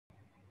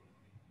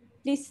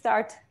Please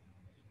start,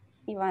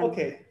 Iván.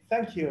 Okay,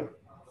 thank you.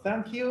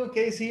 Thank you,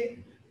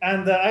 Casey.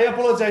 And I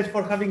apologize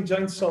for having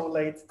joined so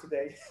late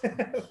today.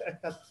 I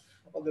had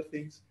other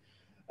things.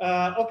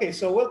 Okay,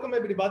 so welcome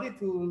everybody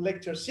to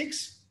lecture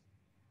 6.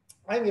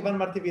 I'm Iván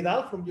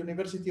Martí-Vidal from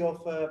University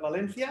of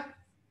Valencia.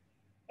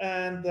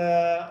 And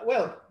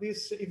well,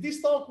 if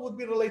this talk would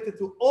be related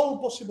to all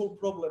possible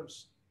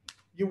problems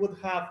you could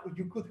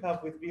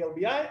have with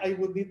VLBI, I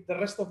would need the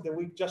rest of the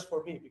week just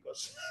for me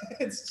because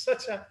it's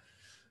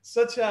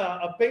such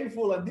a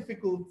painful and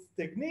difficult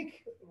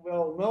technique. We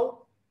all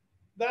know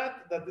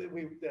that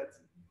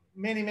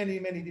many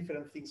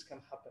different things can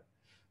happen.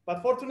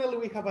 But fortunately,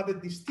 we have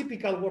added this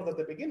typical word at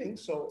the beginning,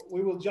 so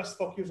we will just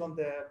focus on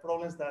the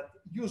problems that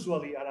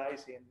usually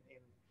arise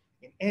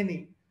in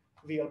any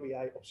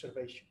VLBI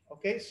observation.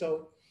 Okay,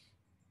 so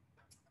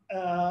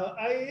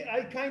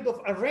I kind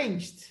of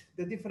arranged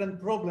the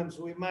different problems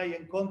we might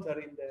encounter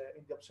in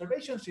the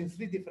observations in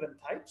 3 different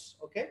types.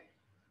 Okay,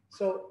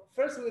 so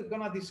first we're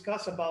going to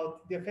discuss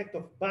about the effect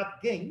of bad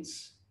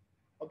gains.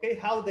 Okay,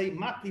 how they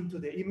map into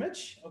the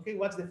image. Okay,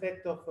 what's the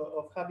effect of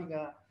having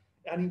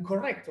an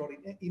incorrect or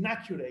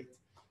inaccurate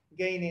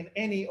gain in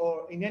any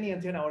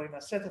antenna or in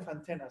a set of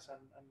antennas,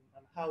 and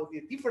how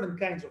the different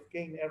kinds of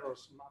gain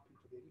errors map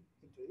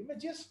into the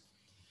images,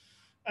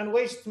 and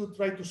ways to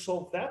try to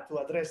solve that, to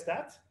address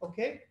that.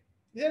 Okay,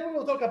 then we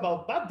will talk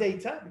about bad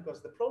data,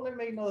 because the problem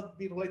may not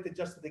be related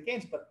just to the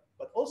gains, but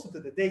also to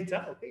the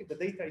data. Okay, if the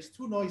data is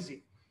too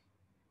noisy,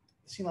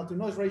 the signal to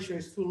noise ratio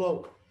is too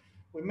low,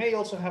 we may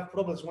also have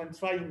problems when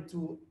trying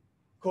to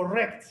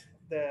correct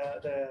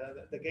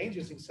the gains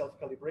using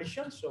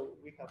self-calibration. So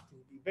we have to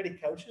be very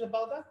cautious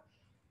about that.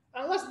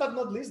 And last but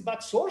not least,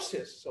 bad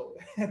sources. So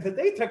the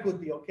data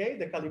could be okay,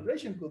 the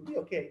calibration could be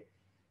okay,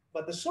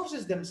 but the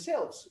sources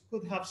themselves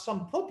could have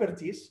some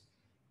properties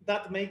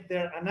that make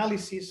their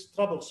analysis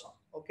troublesome.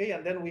 Okay,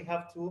 and then we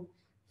have to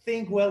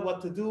think well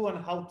what to do and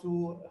how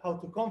to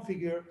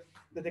configure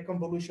the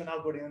deconvolution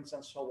algorithms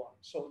and so on.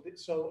 So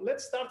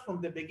let's start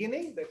from the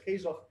beginning, the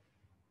case of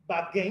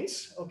bad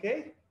gains.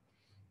 Okay,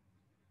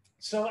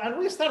 so and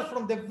we start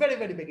from the very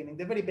beginning,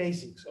 the very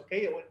basics.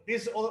 Okay,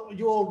 this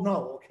you all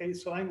know. Okay,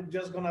 so I'm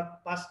just gonna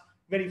pass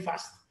very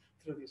fast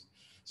through this.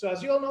 So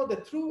as you all know, the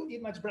true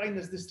image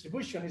brightness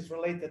distribution is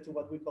related to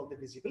what we call the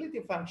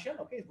visibility function,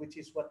 okay, which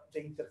is what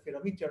the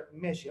interferometer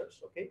measures.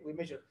 Okay, we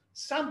measure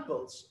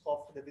samples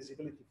of the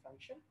visibility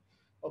function.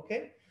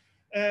 Okay,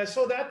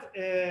 so that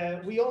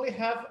we only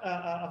have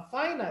a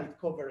finite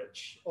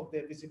coverage of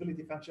the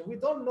visibility function. We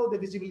don't know the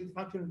visibility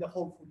function in the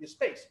whole Fourier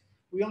space.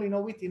 We only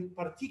know it in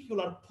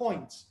particular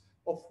points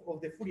of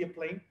the Fourier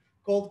plane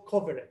called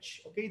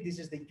coverage. Okay, this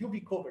is the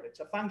UV coverage,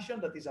 a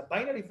function that is a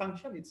binary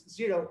function. It's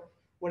 0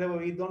 wherever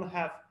we don't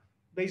have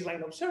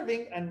baseline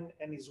observing, and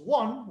is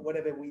 1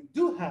 wherever we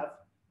do have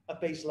a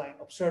baseline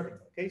observing.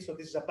 Okay, so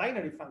this is a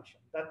binary function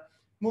that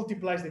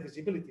multiplies the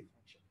visibility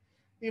function.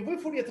 If we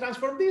Fourier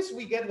transform this,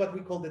 we get what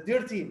we call the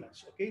dirty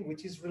image, okay,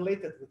 which is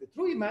related with the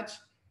true image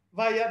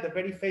via the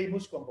very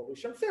famous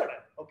convolution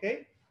theorem.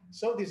 Okay,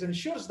 so this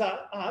ensures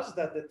that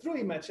the true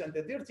image and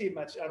the dirty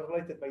image are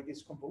related by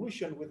this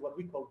convolution with what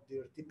we call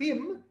dirty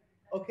beam.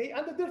 Okay,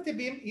 and the dirty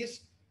beam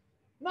is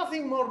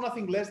nothing more,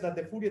 nothing less than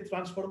the Fourier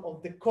transform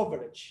of the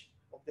coverage,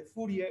 of the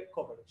Fourier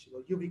coverage,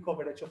 the UV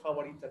coverage of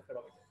our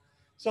interferometer.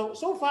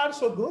 So far,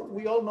 so good.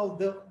 We all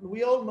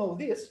know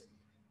this,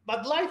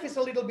 but life is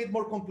a little bit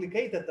more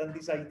complicated than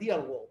this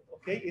ideal world.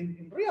 Okay,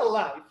 in real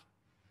life,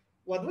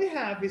 what we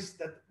have is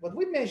that what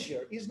we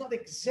measure is not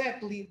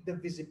exactly the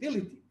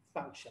visibility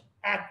function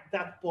at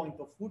that point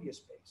of Fourier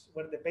space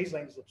where the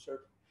baseline is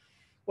observed.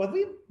 What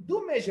we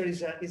do measure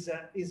is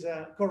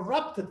a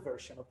corrupted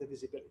version of the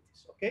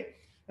visibilities. Okay.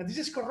 And this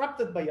is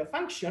corrupted by a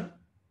function,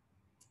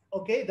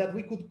 okay, that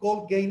we could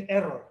call gain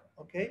error.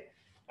 Okay,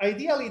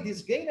 ideally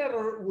this gain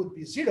error would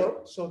be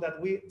 0, so that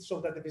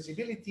the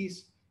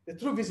visibilities, the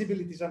true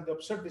visibilities and the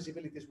observed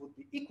visibilities would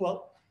be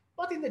equal.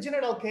 But in the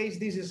general case,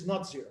 this is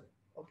not 0.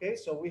 Okay,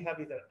 so we have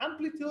either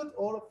amplitude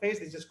or phase.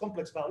 This is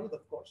complex valued,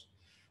 of course.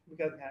 We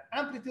can have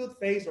amplitude,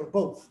 phase, or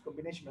both,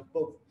 combination of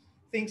both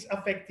things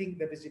affecting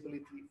the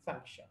visibility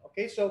function.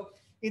 Okay, so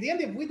in the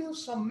end, if we do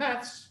some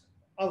maths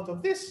out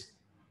of this,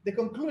 the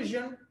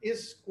conclusion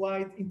is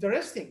quite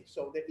interesting.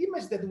 So the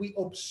image that we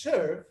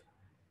observe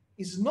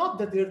is not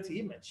the dirty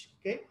image.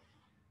 Okay,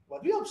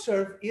 what we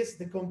observe is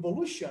the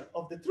convolution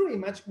of the true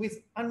image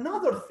with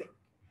another thing.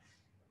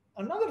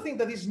 Another thing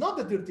that is not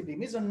the dirty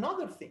beam is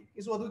another thing,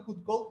 is what we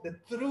could call the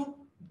true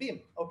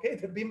beam. Okay,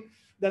 the beam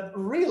that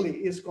really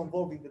is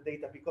convolving the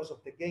data because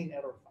of the gain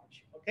error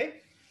function.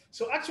 Okay,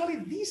 so actually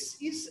this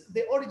is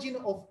the origin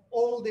of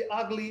all the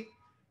ugly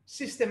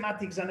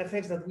systematics and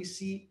effects that we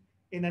see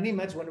in an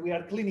image when we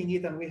are cleaning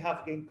it and we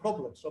have gain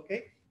problems.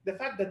 Okay, the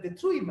fact that the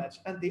true image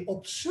and the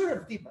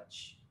observed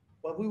image,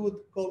 what we would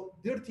call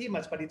dirty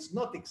image, but it's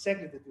not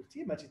exactly the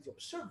dirty image, it's the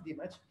observed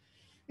image,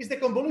 is the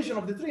convolution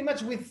of the true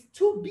image with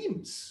 2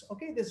 beams.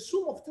 Okay, the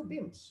sum of 2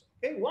 beams.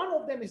 Okay, one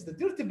of them is the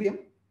dirty beam,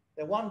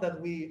 the one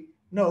that we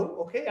know.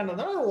 Okay, and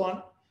another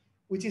one,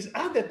 which is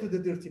added to the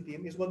dirty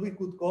beam, is what we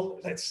could call,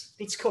 let's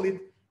call it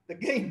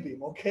the gain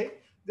beam, okay?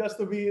 Just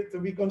to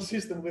be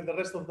consistent with the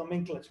rest of the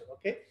nomenclature,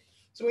 okay?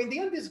 So in the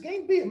end, this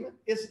gain beam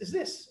is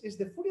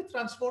the Fourier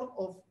transform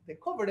of the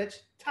coverage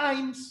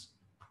times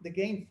the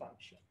gain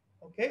function,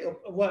 okay?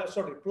 Well,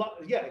 sorry,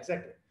 yeah,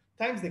 exactly,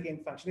 times the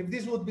gain function. If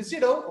this would be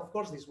 0, of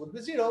course, this would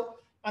be 0,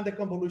 and the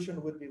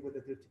convolution would be with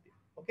the dirty beam,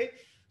 okay?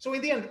 So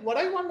in the end, what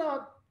I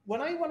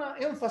wanna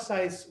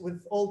emphasize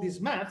with all these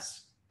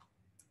maths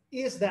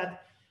is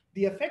that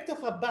the effect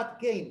of a bad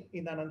gain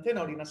in an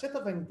antenna or in a set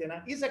of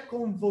antenna is a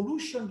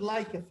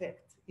convolution-like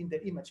effect in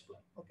the image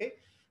plane, okay?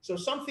 So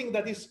something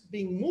that is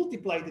being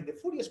multiplied in the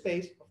Fourier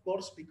space, of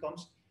course,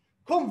 becomes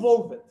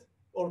convolved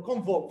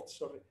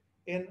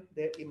in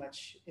the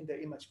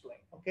image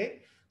plane,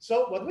 okay?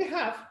 So what we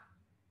have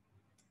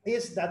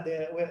is that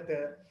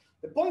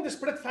the point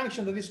spread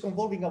function that is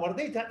convolving our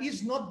data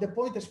is not the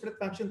point spread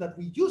function that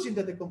we use in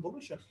the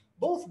deconvolution.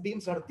 Both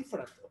beams are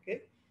different,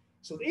 okay?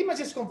 So the image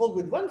is convolved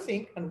with one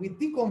thing, and we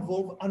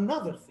deconvolve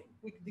another thing.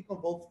 We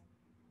deconvolve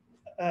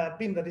a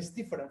beam that is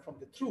different from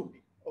the true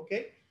beam,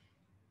 okay?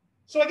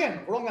 So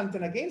again, wrong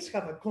antenna gains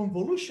have a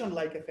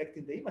convolution-like effect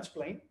in the image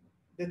plane.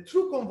 The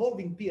true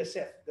convolving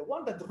PSF, the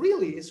one that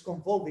really is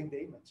convolving the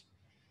image,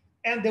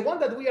 and the one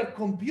that we are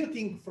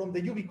computing from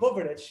the UV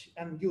coverage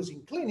and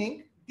using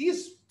cleaning,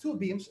 these two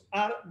beams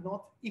are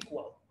not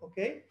equal,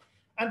 okay?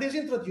 And this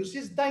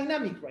introduces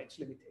dynamic range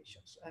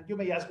limitations. And you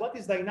may ask, what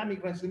is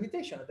dynamic range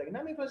limitation? A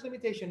dynamic range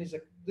limitation is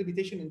a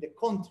limitation in the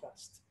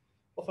contrast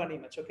of an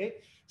image, okay?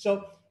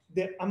 So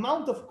the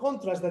amount of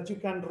contrast that you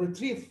can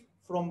retrieve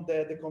from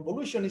the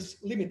convolution is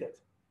limited.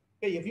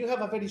 Okay, if you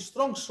have a very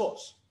strong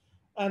source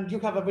and you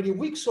have a very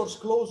weak source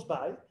close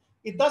by,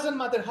 it doesn't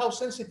matter how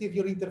sensitive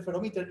your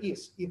interferometer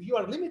is. If you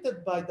are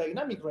limited by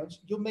dynamic range,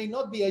 you may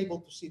not be able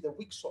to see the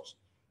weak source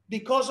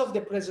because of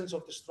the presence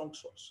of the strong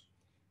source.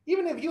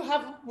 Even if you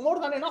have more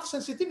than enough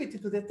sensitivity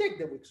to detect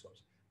the weak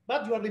source,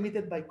 but you are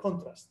limited by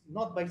contrast,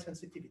 not by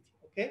sensitivity,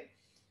 okay?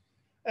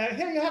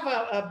 Here you have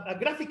a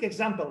graphic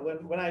example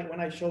when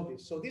I show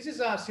this. So this is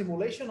a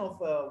simulation of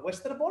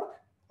Westerbork,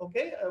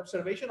 okay?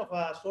 Observation of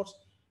a source.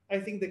 I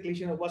think the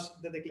declination was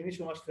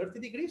 30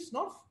 degrees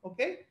north,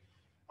 okay?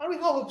 And we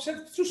have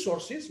observed two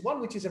sources, one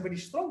which is a very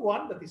strong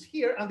one that is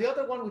here, and the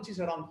other one which is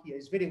around here,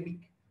 is very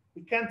weak.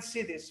 We can't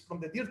see this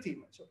from the dirty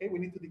image, okay? We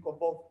need to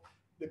deconvolve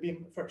the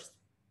beam first.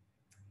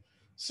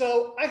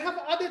 So I have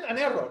added an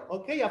error,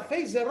 okay? A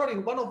phase error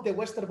in one of the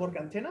Westerbork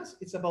antennas.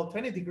 It's about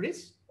 20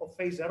 degrees of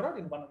phase error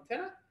in one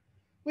antenna,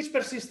 which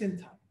persists in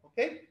time,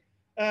 okay?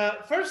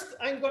 First,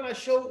 I'm gonna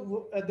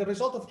show the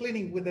result of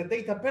cleaning with the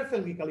data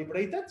perfectly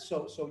calibrated.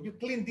 So you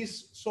clean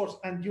this source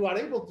and you are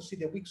able to see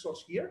the weak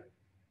source here.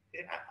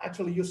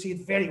 Actually, you see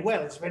it very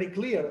well. It's very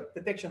clear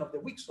detection of the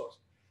weak source.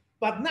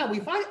 But now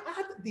if I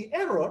add the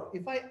error,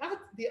 if I add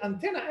the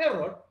antenna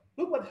error,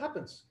 look what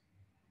happens.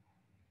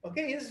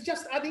 Okay, it's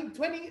just adding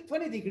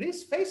 20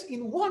 degrees phase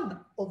in one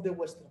of the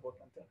Westerbork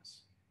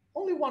antennas,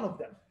 only one of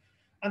them.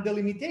 And the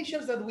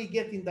limitations that we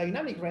get in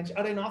dynamic range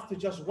are enough to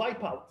just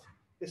wipe out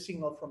the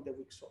signal from the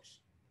weak source.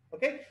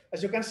 Okay,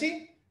 as you can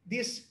see,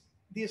 these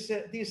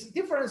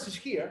differences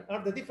here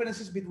are the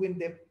differences between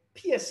the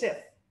PSF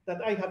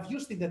that I have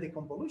used in the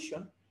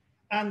deconvolution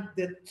and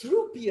the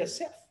true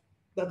PSF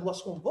that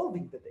was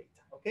convolving the data,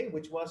 okay,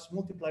 which was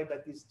multiplied by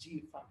this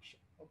G function,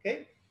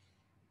 okay?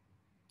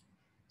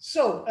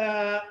 So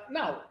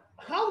now,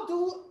 how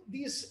do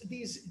these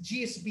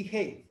G's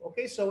behave?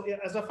 Okay, so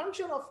as a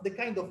function of the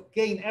kind of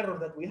gain error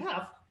that we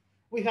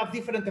have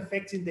different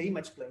effects in the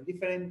image plane,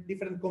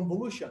 different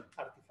convolution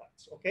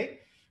artifacts, okay?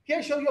 Here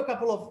I show you a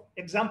couple of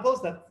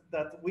examples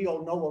that we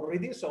all know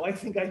already, so I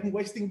think I'm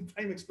wasting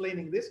time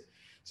explaining this.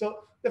 So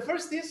the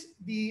first is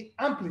the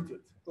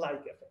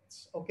amplitude-like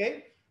effects,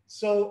 okay?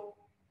 So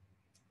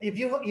if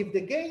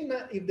the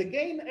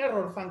gain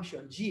error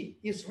function G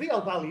is real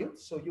valued,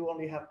 so you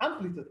only have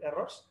amplitude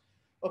errors,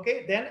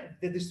 okay, then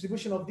the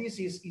distribution of this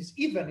is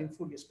even in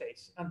Fourier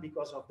space. And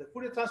because of the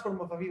Fourier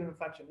transform of a even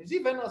function is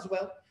even as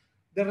well,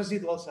 the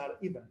residuals are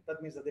even.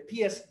 That means that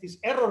this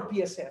error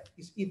PSF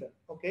is even,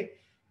 okay?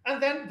 And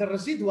then the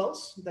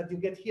residuals that you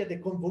get here, the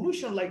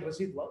convolution-like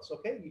residuals,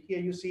 okay? Here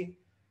you see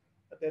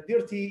the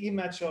dirty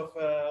image of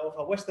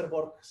a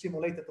Westerbork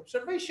simulated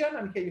observation,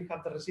 and here you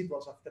have the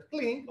residuals after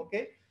cleaning,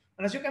 okay?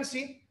 And as you can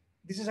see,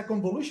 this is a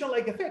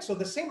convolution-like effect. So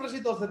the same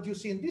residuals that you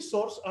see in this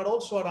source are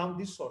also around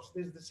this source.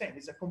 This is the same.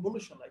 It's a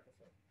convolution-like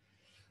effect.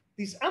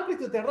 These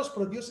amplitude errors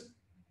produce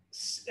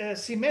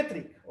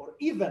symmetric or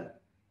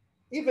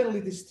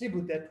evenly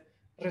distributed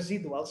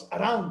residuals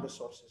around the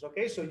sources,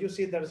 okay? So you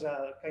see there's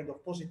a kind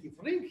of positive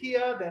ring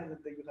here, then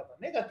you have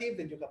a negative,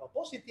 then you have a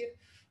positive,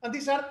 and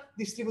these are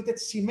distributed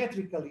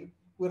symmetrically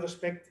with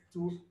respect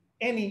to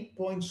any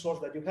point source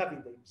that you have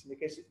in the image.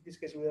 In this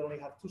case, we only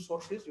have two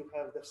sources. You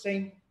have the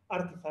same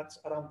artifacts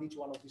around each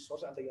one of these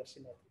sources, and they are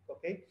symmetric,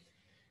 okay?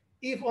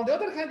 If, on the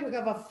other hand, you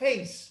have a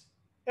phase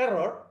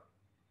error,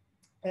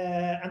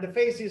 and the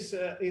phase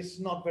is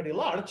not very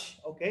large,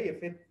 okay?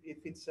 If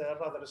it's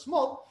rather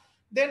small,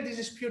 then this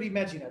is pure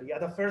imaginary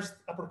at a first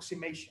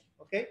approximation,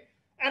 okay?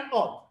 And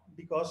odd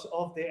because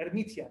of the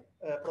Hermitian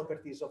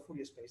properties of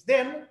Fourier space.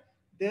 Then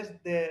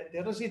the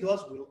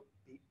residuals will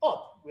be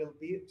odd, will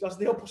be just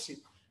the opposite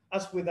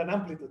as with an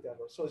amplitude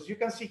error. So as you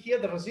can see here,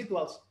 the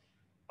residuals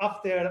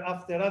after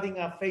adding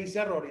a phase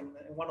error in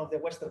one of the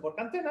Westerbork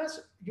antennas,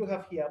 you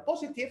have here a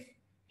positive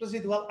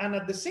residual, and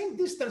at the same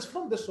distance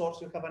from the source,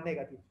 you have a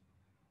negative.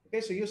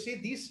 Okay, so you see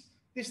this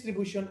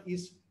distribution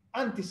is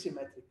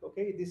antisymmetric.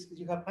 Okay,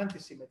 you have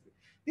antisymmetry.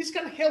 This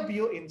can help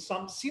you in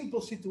some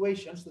simple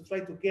situations to try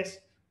to guess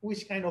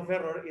which kind of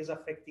error is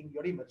affecting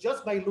your image,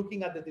 just by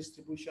looking at the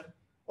distribution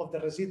of the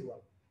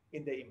residual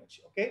in the image.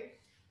 Okay.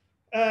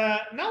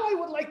 Now I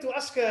would like to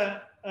ask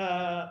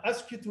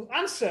you to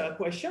answer a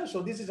question.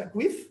 So this is a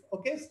quiz,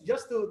 okay?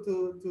 Just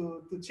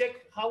to check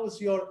how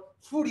is your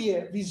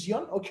Fourier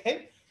vision,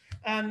 okay?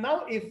 And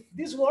now if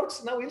this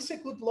works, now Ilse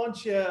could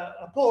launch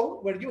a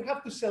poll where you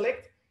have to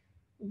select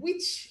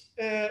which,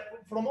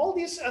 from all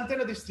this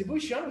antenna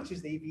distribution, which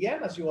is the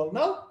EVN, as you all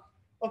know,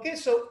 okay?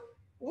 So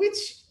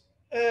which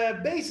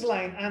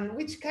baseline and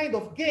which kind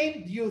of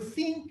gain do you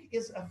think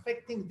is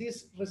affecting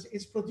this,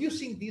 is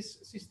producing these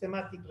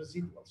systematic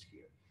residuals here?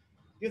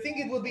 Do you think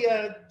it would be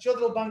a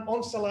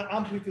Jodelbank-Onsala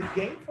amplitude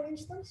gain, for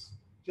instance?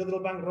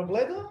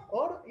 Jodelbank-Robledo,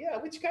 or yeah,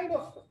 which kind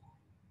of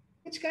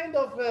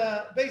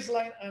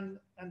baseline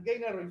and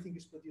gain error you think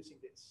is producing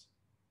this?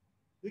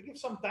 Do you give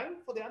some time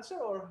for the answer,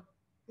 or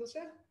Ilse?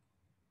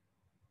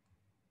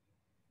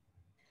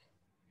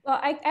 Well,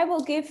 I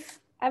will give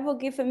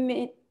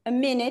a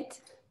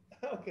minute.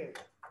 Okay.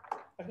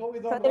 I hope we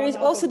don't. But there is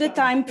also the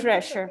time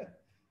pressure.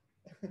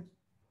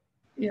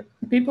 Yeah,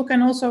 people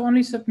can also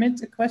only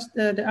submit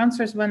the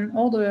answers when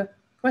all the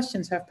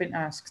questions have been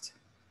asked.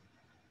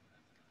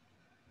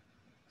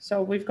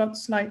 So we've got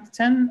slide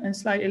 10 and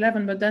slide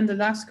 11, but then the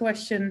last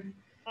question.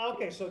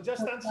 Okay, so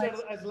just answer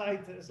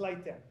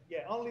slide 10. Yeah,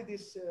 only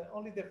this,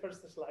 only the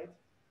first slide.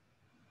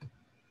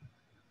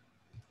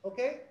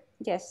 Okay.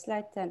 Yes,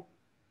 slide 10.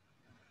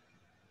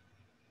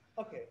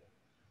 Okay.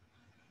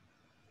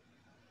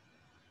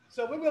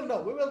 So we will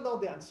know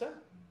the answer.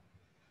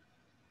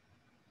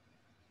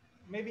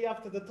 Maybe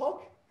after the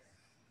talk.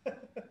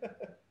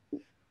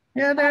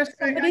 Yeah, there's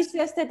somebody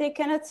says that they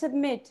cannot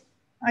submit.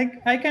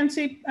 I can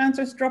see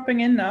answers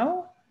dropping in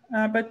now,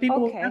 but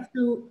people have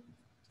to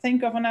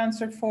think of an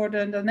answer for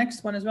the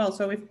next one as well.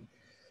 So if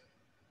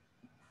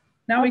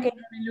now we can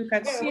look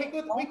at. Yeah,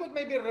 we could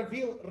maybe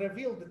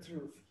reveal the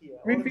truth here,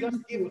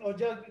 or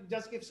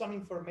just give some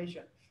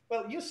information.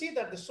 Well, you see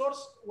that the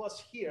source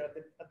was here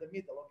at the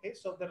middle. Okay,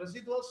 so the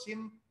residuals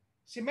seem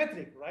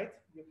symmetric, right?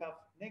 You have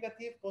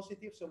negative,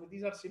 positive, so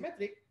these are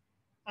symmetric.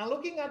 And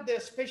looking at the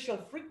spatial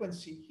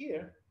frequency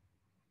here,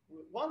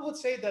 one would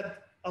say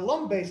that a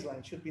long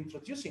baseline should be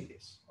introducing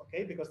this,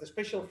 okay? Because the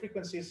spatial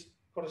frequencies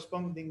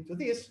corresponding to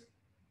this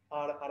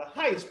are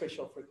high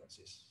spatial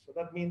frequencies. So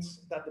that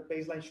means that the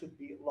baseline should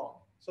be long.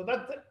 So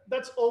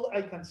that's all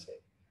I can say,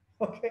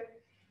 okay?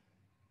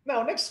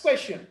 Now, next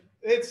question.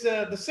 It's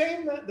the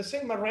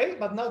same array,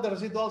 but now the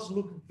residuals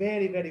look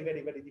very, very,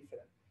 very, very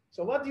different.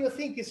 So what do you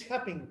think is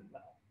happening now?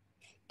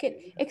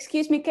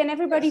 Excuse me, can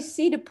everybody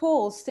see the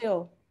poll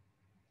still?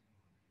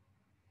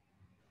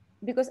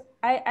 Because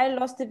I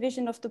lost the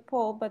vision of the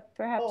poll, but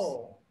perhaps.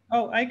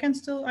 Oh, I've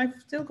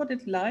still got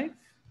it live.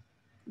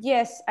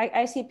 Yes,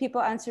 I see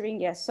people answering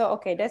yes. So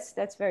okay,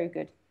 that's very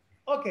good.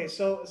 Okay,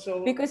 so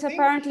because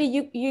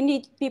apparently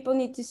people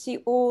need to see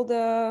all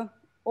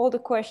the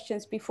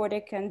questions before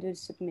they can do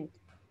submit.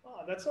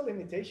 Oh, that's a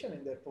limitation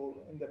in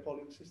the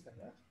polling system,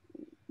 yeah.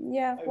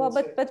 Yeah, well,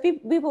 but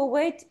we will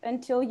wait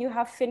until you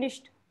have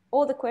finished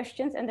all the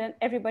questions, and then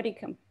everybody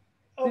can.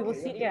 We will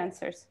see the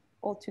answers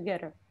all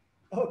together.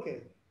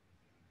 Okay.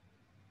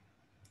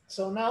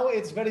 So now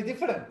it's very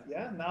different.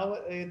 Yeah. Now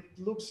it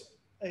looks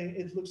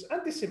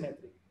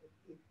antisymmetric.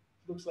 It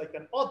looks like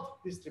an odd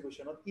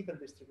distribution, not even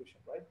distribution,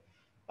 right?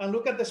 And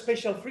look at the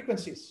spatial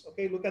frequencies.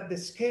 Okay. Look at the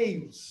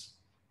scales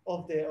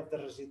of the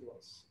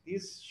residuals.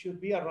 This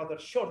should be a rather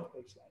short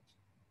baseline,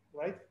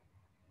 right?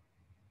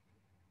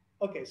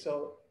 Okay.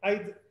 So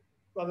I'd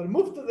rather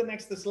move to the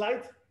next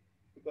slide,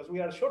 because we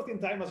are short in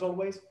time as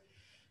always.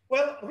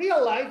 Well,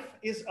 real life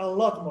is a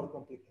lot more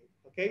complicated,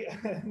 okay?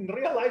 In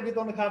real life, we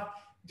don't have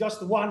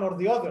just one or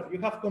the other. You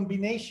have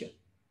combination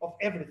of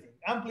everything.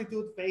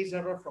 Amplitude, phase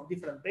error from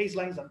different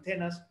baselines,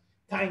 antennas,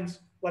 times,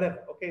 whatever,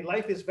 okay?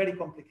 Life is very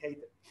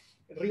complicated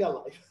in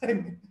real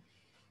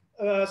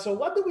life. So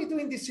what do we do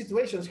in these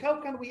situations?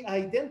 How can we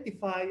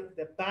identify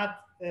the bad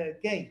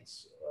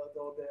gains,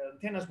 or the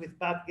antennas with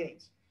bad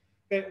gains?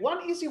 Okay,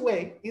 one easy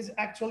way is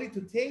actually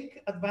to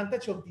take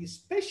advantage of the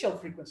spatial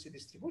frequency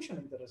distribution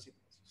in the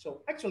residuals.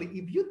 So actually,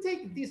 if you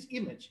take this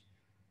image,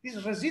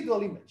 this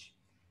residual image,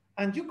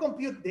 and you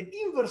compute the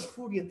inverse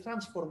Fourier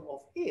transform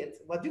of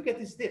it, what you get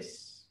is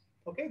this.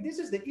 Okay, this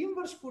is the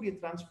inverse Fourier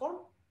transform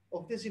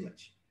of this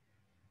image.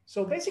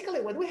 So basically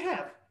what we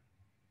have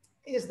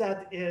is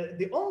that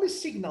the only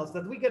signals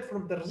that we get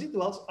from the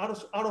residuals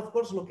are of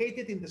course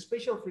located in the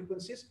spatial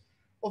frequencies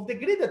of the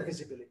gridded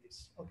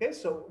visibilities. Okay,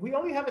 so we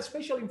only have a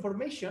spatial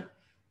information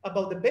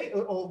about the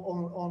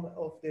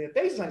of the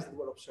baselines that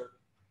were observed.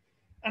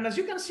 And as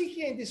you can see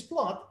here in this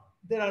plot,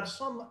 there are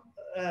some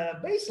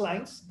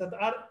baselines that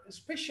are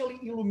specially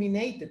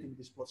illuminated in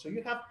this plot. So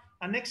you have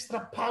an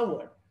extra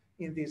power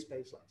in these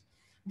baselines.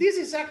 This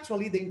is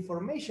actually the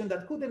information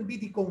that couldn't be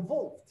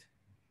deconvolved.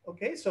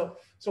 Okay, so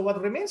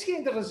what remains here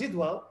in the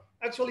residual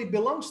actually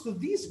belongs to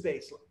these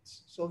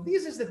baselines. So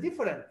this is the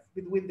difference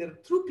between the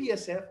true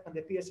PSF and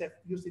the PSF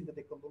used in the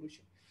deconvolution.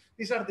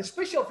 These are the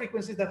special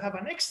frequencies that have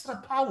an extra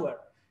power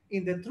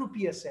in the true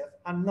PSF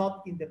and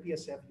not in the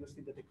PSF used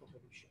in the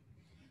deconvolution.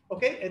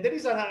 Okay, and there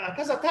is a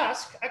CASA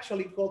task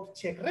actually called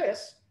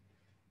check-res,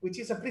 which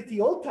is a pretty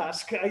old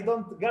task. I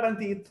don't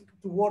guarantee it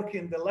to work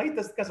in the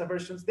latest CASA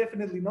versions,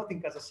 definitely not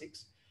in CASA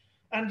 6.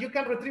 And you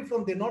can retrieve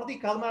from the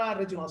Nordic Alma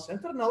Regional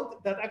Center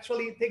node that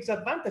actually takes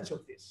advantage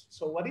of this.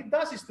 So what it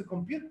does is to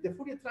compute the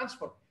Fourier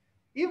transform,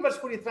 inverse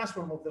Fourier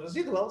transform of the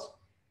residuals,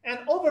 and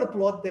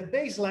overplot the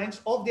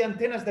baselines of the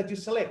antennas that you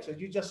select. So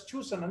you just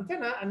choose an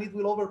antenna and it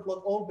will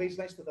overplot all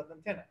baselines to that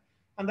antenna.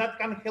 And that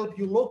can help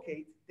you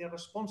locate the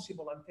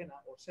responsible antenna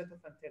or set of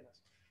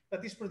antennas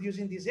that is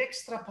producing this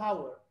extra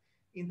power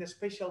in the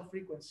spatial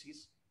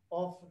frequencies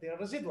of the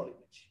residual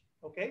image,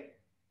 okay?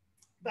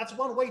 That's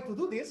one way to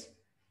do this.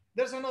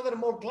 There's another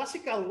more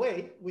classical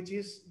way, which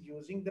is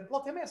using the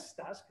plot MS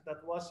task that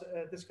was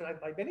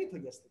described by Benito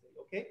yesterday,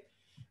 okay?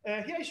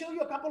 Here I show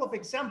you a couple of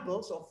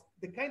examples of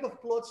the kind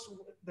of plots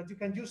that you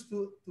can use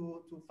to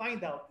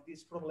find out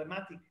these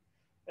problematic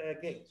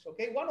gains,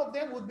 okay? One of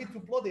them would be to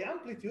plot the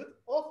amplitude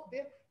of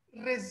the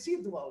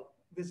residual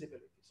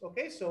visibilities,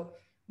 okay? So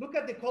look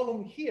at the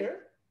column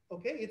here,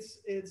 okay?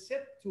 It's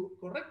set to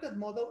corrected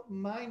model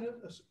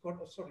minus,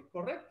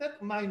 corrected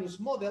minus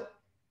model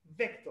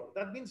vector.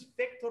 That means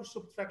vector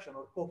subtraction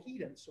or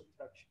coherent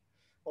subtraction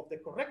of the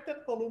corrected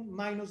column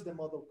minus the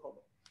model column.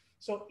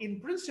 So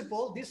in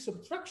principle, this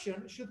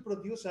subtraction should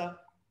produce a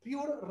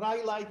pure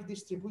Rayleigh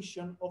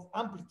distribution of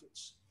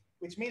amplitudes,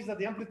 which means that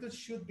the amplitudes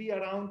should be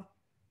around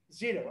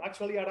 0,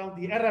 actually around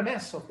the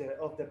RMS of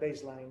the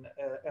baseline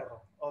error,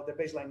 or the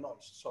baseline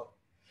noise, sorry.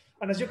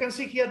 And as you can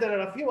see here, there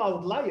are a few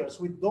outliers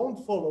which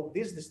don't follow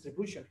this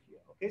distribution here,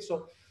 okay?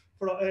 So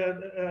for,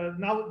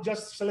 now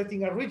just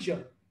selecting a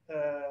region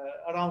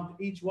around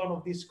each one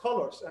of these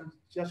colors and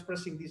just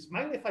pressing this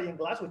magnifying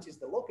glass, which is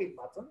the locate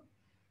button,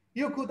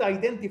 you could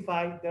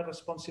identify the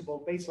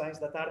responsible baselines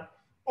that are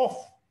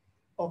off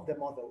of the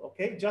model,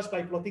 okay? Just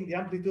by plotting the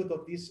amplitude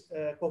of this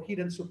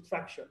coherent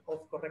subtraction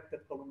of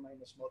corrected column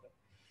minus model.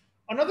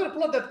 Another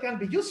plot that can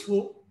be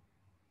useful,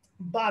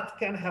 but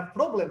can have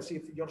problems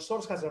if your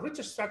source has a rich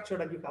structure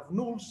and you have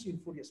nulls in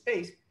Fourier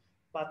space,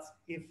 but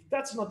if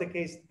that's not the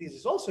case, this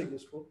is also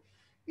useful,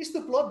 is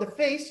to plot the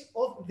phase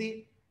of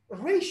the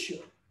ratio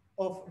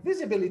of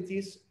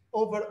visibilities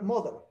over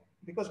model.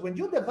 Because when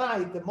you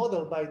divide the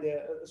model by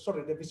the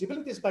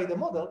visibilities by the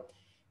model,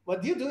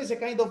 what you do is a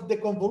kind of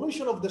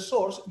deconvolution of the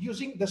source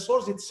using the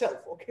source itself,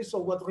 okay? So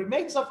what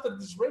remains after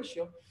this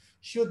ratio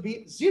should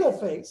be 0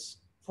 phase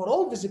for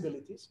all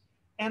visibilities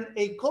and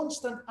a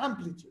constant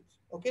amplitude,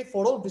 okay,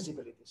 for all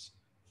visibilities,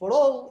 for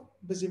all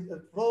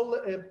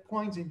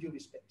points in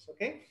UV space,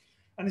 okay?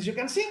 And as you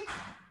can see,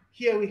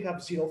 here we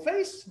have 0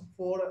 phase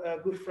for a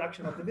good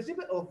fraction of the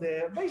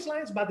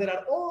baselines, but there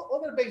are all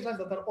other baselines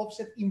that are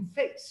offset in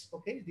phase,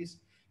 okay? These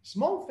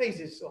small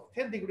phases of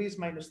 10 degrees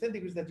minus 10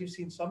 degrees that you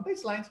see in some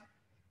baselines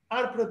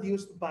are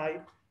produced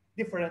by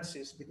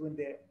differences between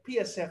the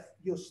PSF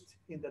used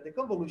in the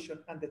deconvolution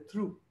and the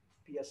true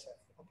PSF,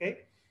 okay?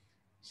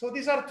 So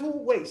these are two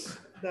ways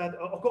that,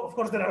 of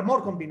course, there are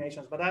more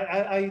combinations, but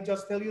I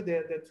just tell you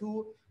the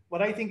two,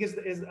 what I think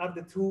are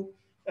the two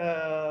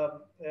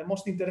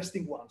most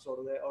interesting ones, or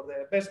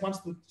the best ones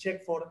to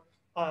check for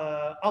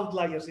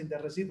outliers in the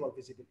residual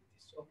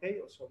visibilities, okay?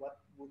 So what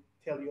would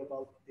tell you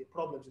about the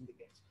problems in the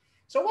gains.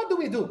 So what do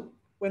we do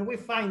when we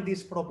find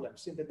these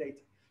problems in the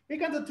data? We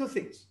can do two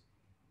things.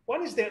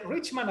 One is the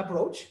Richman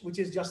approach, which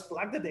is just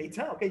flag the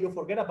data, okay? You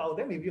forget about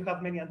them. If you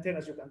have many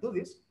antennas, you can do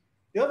this.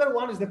 The other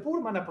one is the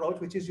Pullman approach,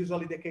 which is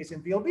usually the case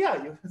in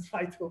VLBI. You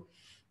try to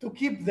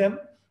keep them,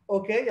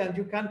 okay? And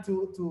you can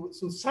to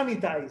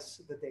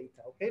sanitize the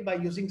data, okay? By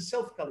using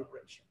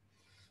self-calibration.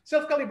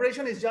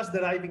 Self-calibration is just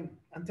deriving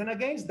antenna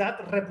gains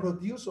that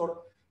reproduce or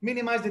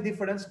minimize the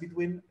difference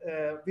between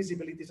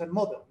visibilities and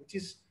model, which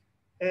is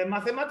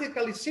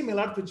mathematically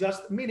similar to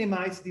just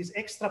minimize this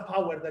extra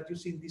power that you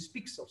see in these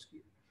pixels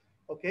here,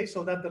 okay?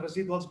 So that the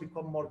residuals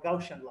become more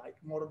Gaussian-like,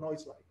 more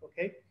noise-like,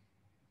 okay?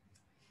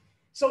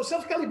 So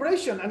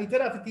self-calibration and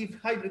iterative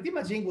hybrid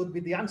imaging would be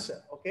the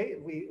answer, okay?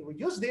 We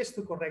use this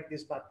to correct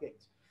these bad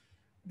gains.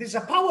 This is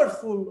a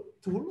powerful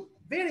tool,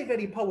 very,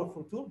 very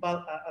powerful tool,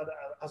 but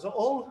as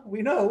all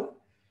we know,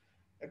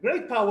 a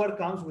great power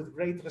comes with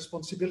great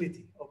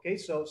responsibility, okay?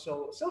 So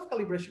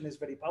self-calibration is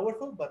very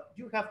powerful, but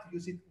you have to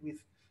use it with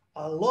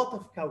a lot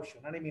of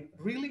caution. And I mean,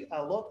 really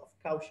a lot of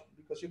caution,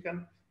 because you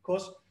can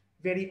cause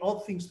very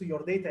odd things to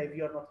your data if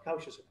you are not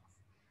cautious enough.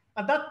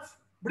 And that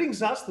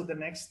brings us to the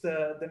next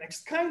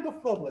kind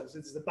of problems.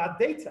 It's the bad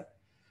data.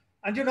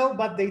 And you know,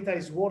 bad data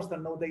is worse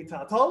than no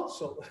data at all.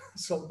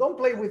 So don't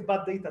play with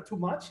bad data too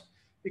much,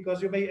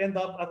 because you may end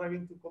up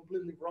arriving to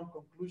completely wrong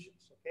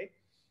conclusions, okay?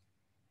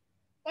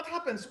 what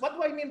happens? What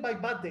do I mean by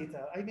bad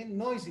data? I mean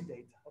noisy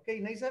data. Okay,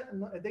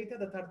 data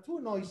that are too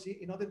noisy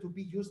in order to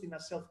be used in a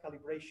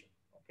self-calibration.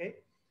 Okay,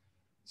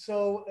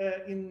 so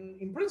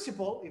in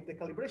principle, if the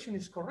calibration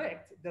is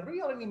correct, the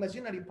real and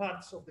imaginary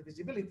parts of the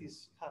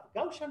visibilities have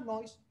Gaussian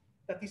noise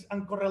that is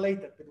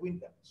uncorrelated between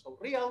them. So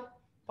real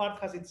part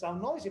has its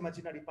own noise,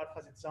 imaginary part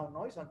has its own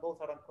noise, and both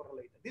are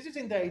uncorrelated. This is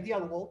in the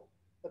ideal world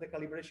that the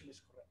calibration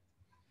is correct.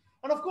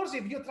 And of course,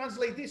 if you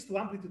translate this to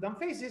amplitude and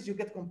phases, you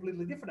get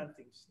completely different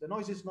things. The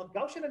noise is not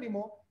Gaussian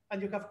anymore,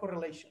 and you have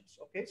correlations.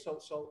 Okay, so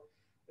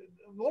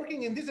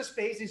working in this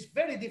space is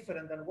very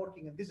different than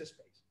working in this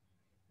space.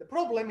 The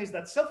problem is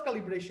that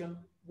self-calibration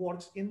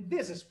works in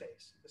this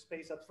space, the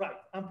space that's right,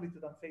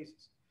 amplitude and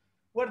phases,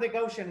 where the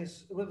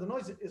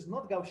noise is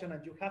not Gaussian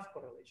and you have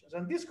correlations.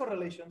 And these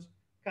correlations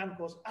can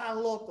cause a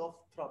lot of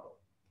trouble.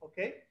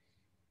 Okay.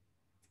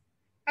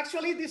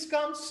 Actually, this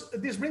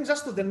brings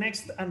us to the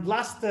next and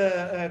last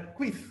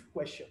quiz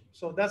question.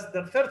 So that's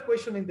the third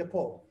question in the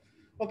poll.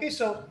 Okay,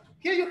 so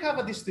here you have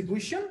a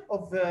distribution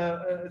of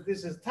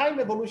this is time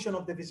evolution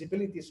of the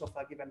visibilities of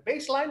a given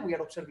baseline. We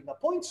are observing a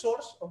point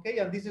source, okay,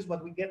 and this is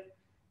what we get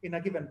in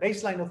a given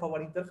baseline of our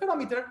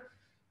interferometer.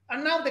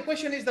 And now the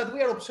question is that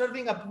we are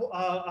observing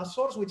a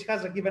source which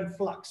has a given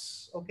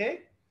flux,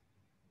 okay?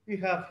 We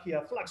have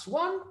here flux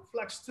 1,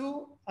 flux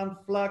 2, and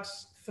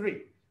flux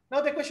 3. Now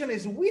the question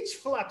is, which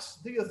flux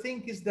do you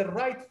think is the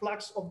right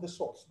flux of the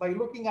source? By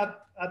looking at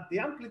the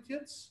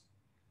amplitudes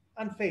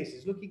and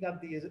phases, looking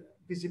at the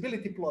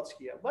visibility plots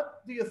here,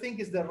 what do you think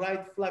is the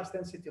right flux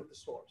density of the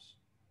source?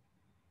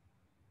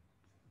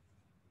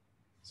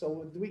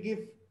 So do we give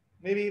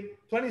maybe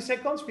 20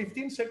 seconds,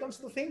 15 seconds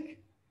to think?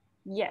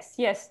 Yes,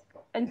 yes,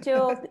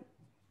 until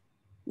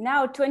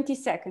now 20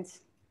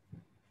 seconds.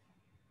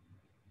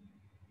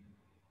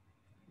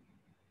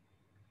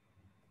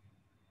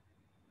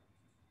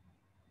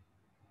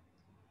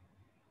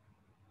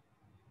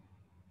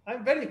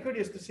 I'm very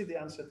curious to see the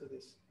answer to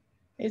this.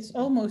 It's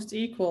almost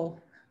equal.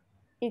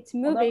 It's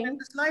moving.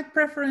 There's a slight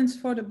preference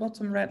for the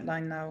bottom red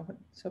line now.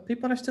 So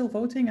people are still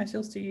voting. I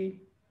still see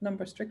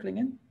numbers trickling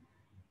in.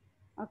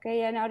 Okay,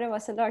 yeah, now there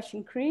was a large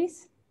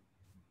increase.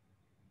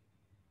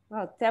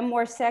 Well, 10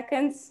 more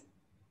seconds.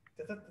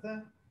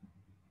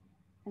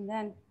 And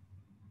then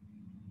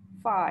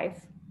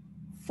 5,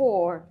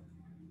 4,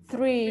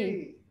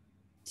 3,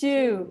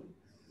 2,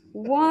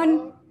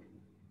 1.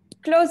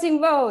 Closing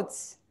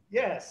votes.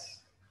 Yes.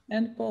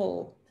 And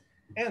poll.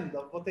 End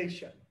of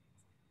votation.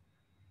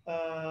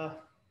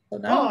 So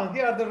now,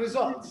 here are the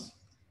results.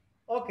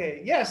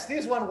 Okay, yes,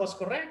 this one was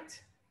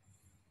correct.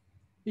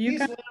 This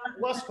one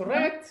was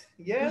correct,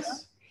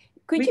 yes.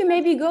 Could you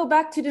maybe go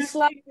back to the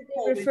slide that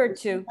they referred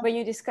to when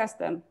you discussed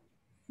them?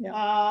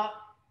 Yeah.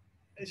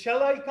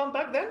 Shall I come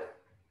back then?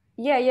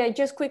 Yeah,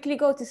 just quickly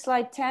go to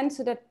slide 10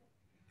 so that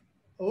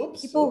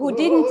people who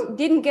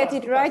didn't get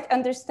it right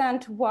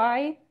understand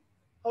why.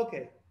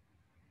 Okay,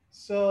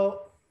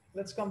 so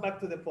let's come back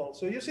to the poll.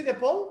 So you see the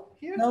poll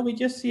here? No, we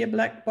just see a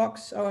black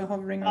box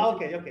hovering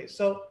over. Okay,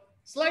 so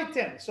slide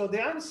 10. So the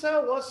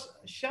answer was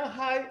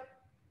Shanghai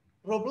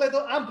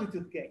Robledo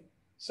amplitude gain.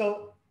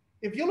 So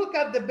if you look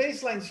at the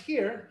baselines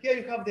here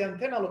you have the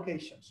antenna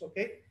locations,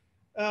 okay?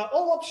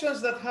 All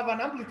options that have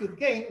an amplitude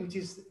gain, which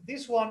is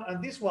this one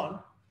and this one,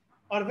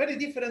 are very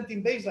different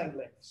in baseline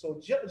length. So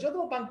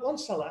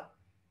Jodrell-Bank-Onsala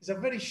is a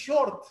very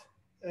short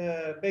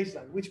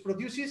baseline, which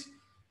produces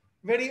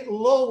very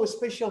low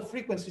spatial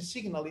frequency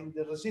signal in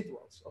the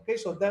residuals. Okay,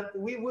 so that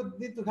we would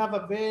need to have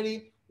a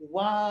very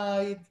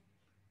wide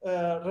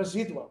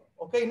residual.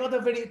 Okay, not a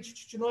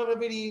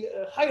very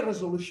high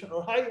resolution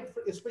or high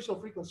spatial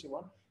frequency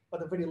one,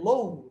 but a very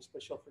low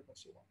spatial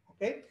frequency one.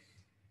 Okay,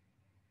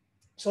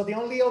 so the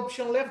only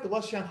option left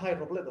was Shanghai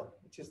Robledo,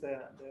 which is the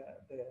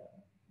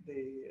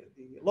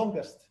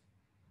longest,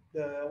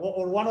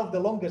 or one of the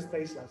longest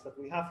baselines that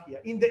we have here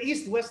in the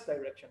east-west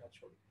direction,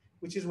 actually,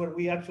 which is where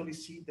we actually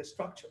see the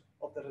structure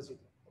of the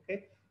residual.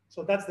 Okay,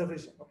 so that's the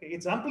reason. Okay,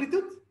 it's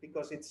amplitude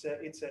because it's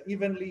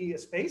evenly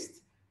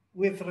spaced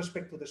with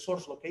respect to the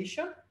source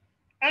location,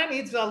 and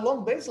it's a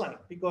long baseline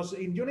because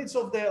in units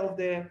of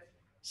the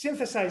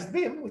synthesized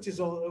beam, which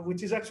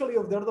is actually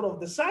of the order of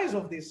the size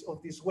of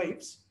these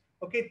waves,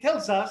 okay,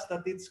 tells us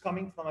that it's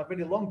coming from a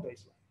very long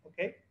baseline.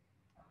 Okay,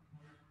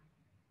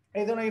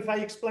 I don't know if I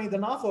explained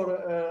enough,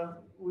 or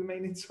we may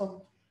need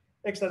some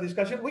extra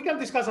discussion. We can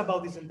discuss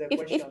about this in the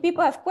question. If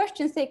people have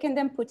questions, they can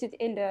then put it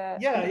in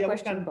the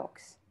question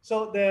box.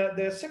 So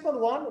the second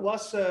one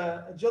was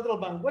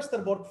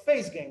Jodrell-Bank-Westerbork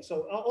phase gain.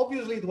 So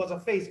obviously it was a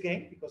phase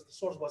gain because the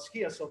source was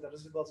here, so the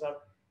residuals are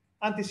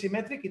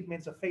antisymmetric. It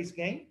means a phase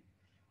gain.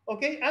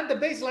 Okay, and the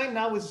baseline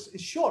now is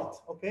short.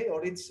 Okay,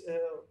 or it's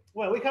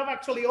well, we have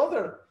actually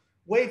other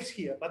waves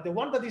here, but the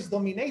one that is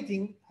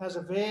dominating has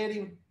a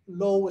very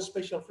low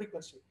spatial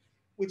frequency,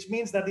 which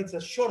means that it's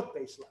a short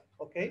baseline.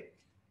 Okay.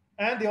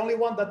 And the only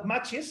one that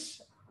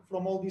matches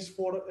from all these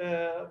four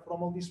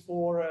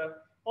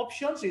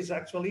options is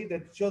actually the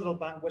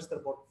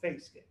Jodrell-Bank-Westerbork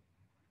phase gain.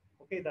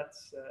 Okay,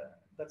 that's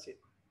it.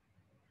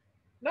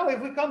 Now,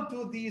 if we come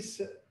to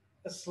this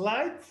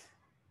slide,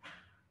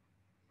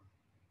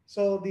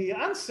 So the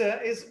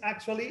answer is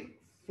actually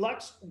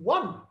flux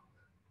 1.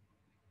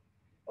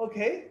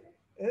 Okay,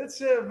 it's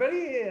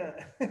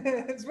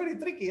it's very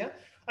tricky. Yeah?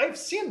 I've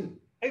seen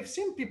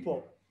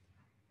people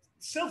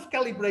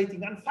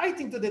self-calibrating and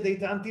fighting to the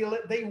data until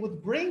they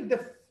would bring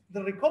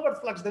the recovered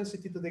flux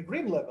density to the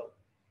green level.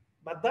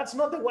 But that's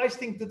not the wise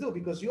thing to do,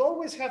 because you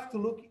always have to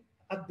look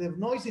at the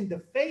noise in the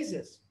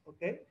phases,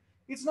 okay?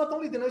 It's not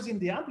only the noise in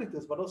the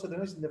amplitudes, but also the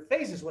noise in the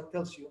phases what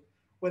tells you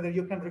whether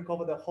you can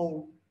recover the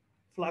whole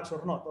flux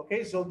or not,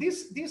 okay? So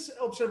this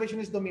observation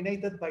is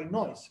dominated by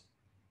noise,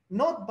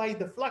 not by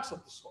the flux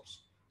of the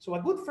source. So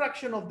a good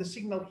fraction of the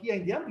signal here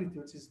in the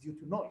amplitudes is due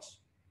to noise,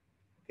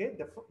 okay?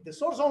 The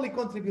source only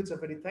contributes a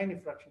very tiny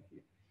fraction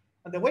here.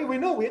 And the way we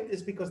know it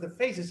is because the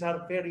phases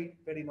are very,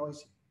 very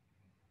noisy.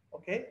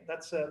 Okay,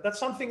 that's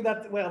something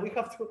that, well, we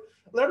have to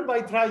learn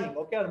by trying,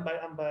 okay, and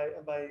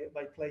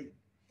by playing.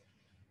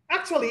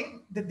 Actually,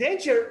 the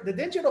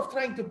danger of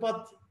trying to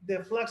put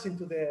the flux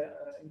into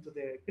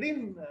the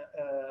green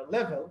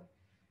level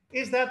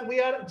is that we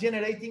are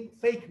generating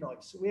fake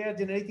noise. We are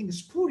generating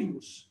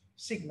spurious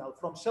signal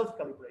from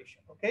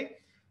self-calibration. Okay,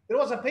 there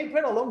was a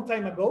paper a long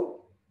time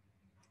ago,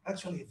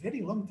 actually a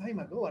very long time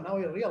ago, and now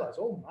I realize,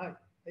 oh my,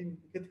 I'm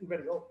getting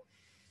very old,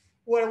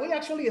 where we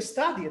actually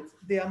studied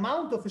the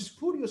amount of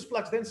spurious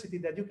flux density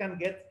that you can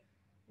get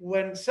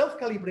when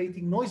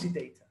self-calibrating noisy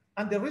data.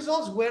 And the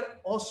results were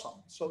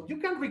awesome. So you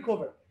can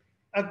recover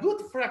a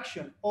good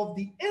fraction of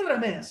the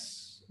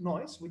RMS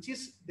noise, which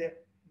is the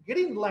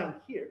green line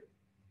here.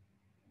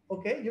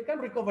 Okay, you can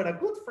recover a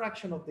good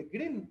fraction of the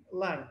green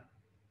line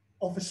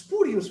of a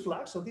spurious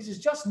flux. So this is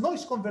just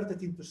noise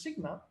converted into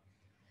signal,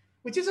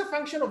 which is a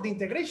function of the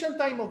integration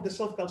time of the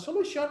self-cal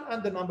solution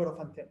and the number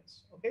of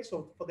antennas. Okay,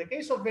 so for the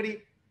case of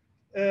very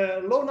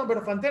low number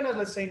of antennas,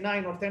 let's say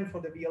 9 or 10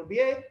 for the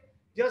VLBA,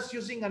 just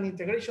using an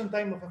integration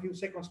time of a few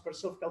seconds per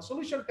self-cal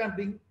solution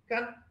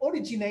can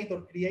originate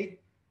or create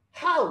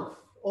half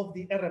of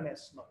the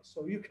RMS noise.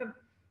 So you can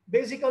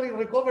basically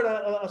recover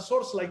a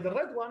source like the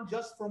red one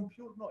just from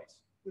pure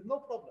noise with no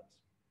problems,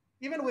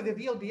 even with the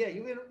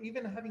VLBA,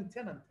 even having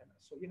 10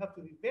 antennas. So you have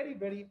to be very,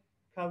 very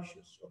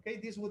cautious. Okay,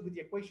 this would be the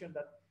equation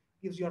that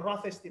gives you a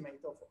rough estimate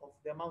of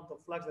the amount of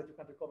flux that you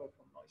can recover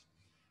from noise.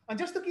 And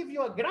just to give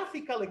you a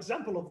graphical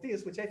example of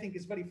this, which I think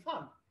is very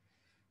fun,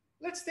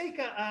 let's take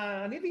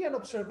an EVN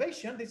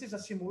observation. This is a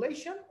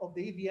simulation of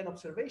the EVN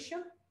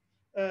observation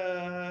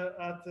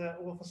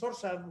of a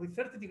source with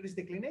 30 degrees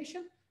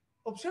declination,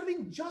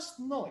 observing just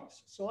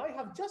noise. So I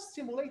have just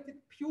simulated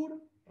pure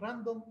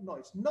random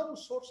noise, no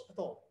source at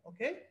all,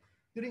 okay,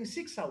 during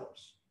 6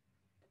 hours.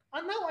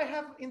 And now I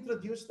have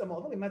introduced a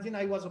model. Imagine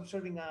I was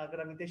observing a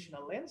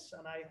gravitational lens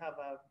and I have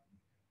a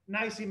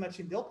nice image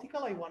in the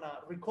optical. I want to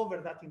recover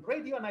that in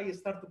radio, and I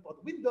start to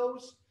put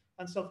windows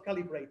and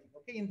self-calibrating.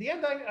 Okay, in the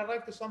end, I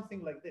arrive to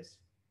something like this.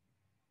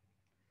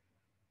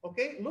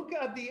 Okay, look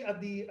at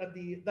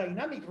the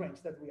dynamic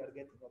range that we are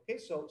getting. Okay,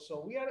 so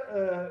we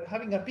are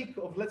having a peak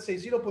of, let's say,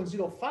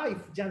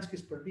 0.05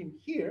 Janskis per beam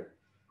here,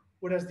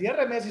 whereas the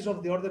RMS is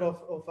of the order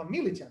of a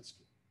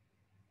millijansky.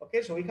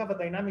 Okay, so we have a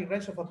dynamic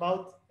range of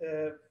about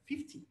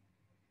 50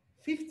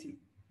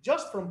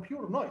 just from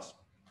pure noise.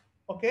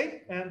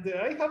 Okay, and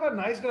I have a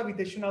nice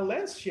gravitational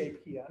lens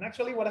shape here. And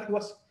actually, what I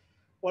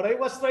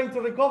was trying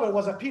to recover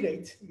was a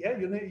pirate. Yeah,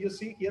 you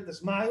see here the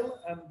smile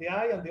and the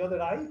eye and the other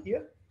eye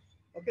here.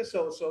 Okay,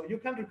 so you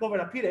can recover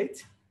a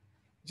pirate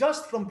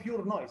just from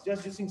pure noise,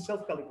 just using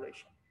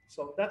self-calibration.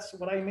 So that's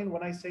what I mean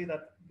when I say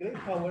that great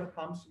power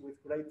comes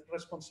with great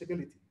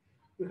responsibility.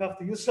 You have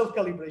to use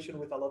self-calibration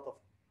with a lot of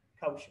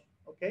caution.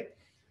 Okay.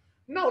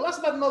 Now,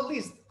 last but not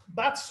least,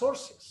 bad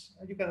sources.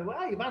 And you can, well,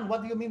 Ivan,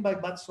 what do you mean by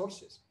bad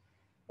sources?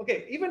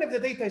 Okay, even if the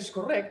data is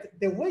correct,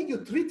 the way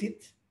you treat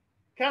it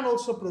can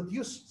also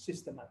produce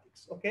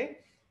systematics. Okay,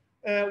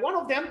 one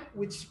of them,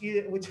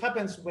 which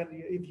happens when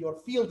if your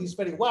field is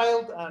very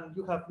wild and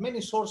you have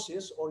many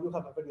sources, or you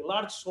have a very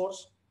large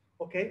source,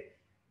 okay,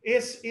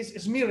 is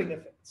smearing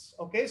effects.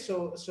 Okay,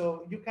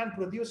 so you can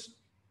produce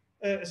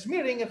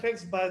smearing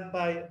effects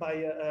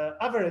by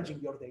averaging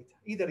your data,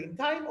 either in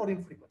time or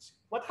in frequency.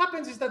 What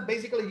happens is that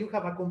basically you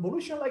have a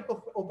convolution-like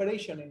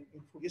operation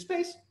in Fourier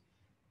space.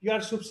 You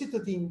are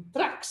substituting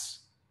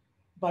tracks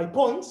by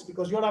points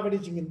because you're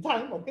averaging in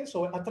time. Okay,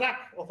 so a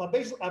track of a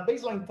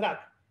baseline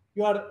track,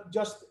 you are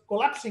just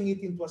collapsing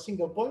it into a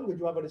single point which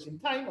you average in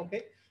time.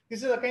 Okay,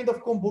 this is a kind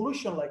of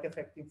convolution-like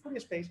effect in Fourier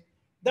space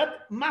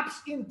that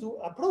maps into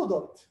a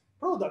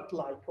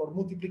product-like or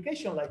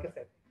multiplication-like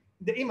effect,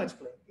 the image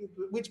plane,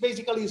 which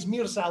basically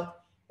smears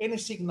out any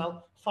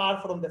signal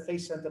far from the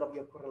phase center of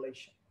your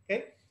correlation.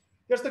 Okay,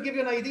 just to give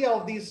you an idea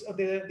of this,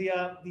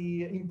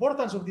 the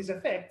importance of this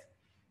effect,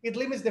 it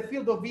limits the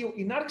field of view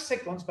in arc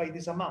seconds by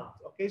this amount.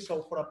 Okay,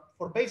 so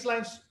for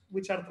baselines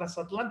which are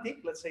transatlantic,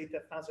 let's say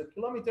 10,000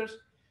 kilometers,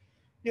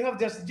 you have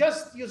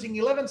just using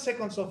 11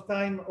 seconds of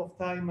time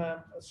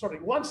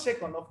 1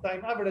 second of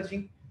time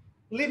averaging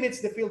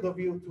limits the field of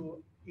view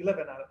to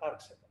 11 arc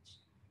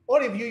seconds.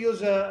 Or if you use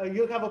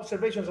you have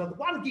observations at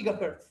 1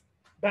 gigahertz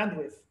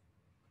bandwidth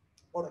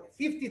or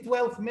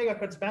 5012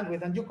 megahertz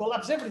bandwidth, and you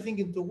collapse everything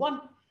into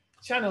one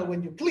channel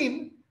when you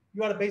clean,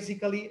 you are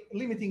basically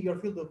limiting your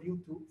field of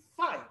view to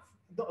 5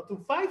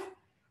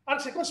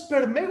 arc seconds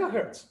per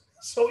megahertz.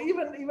 So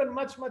even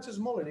much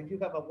smaller if you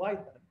have a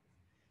wideband.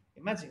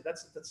 Imagine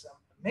that's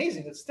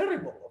amazing. It's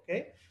terrible.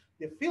 Okay,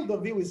 the field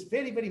of view is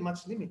very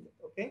much limited.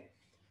 Okay,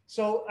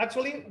 so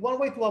actually one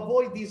way to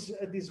avoid this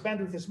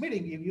bandwidth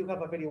smearing, if you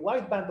have a very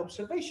wideband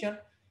observation,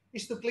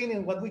 is to clean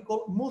in what we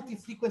call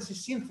multi-frequency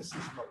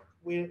synthesis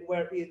mode,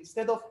 where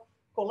instead of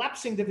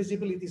collapsing the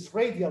visibilities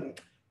radially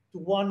to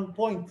one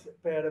point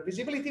per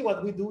visibility,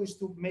 what we do is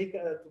to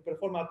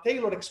perform a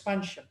Taylor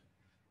expansion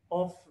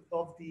of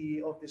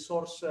the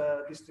source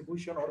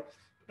distribution, or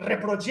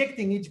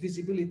reprojecting each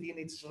visibility in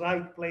its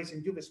right place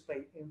in UV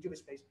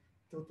space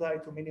to try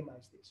to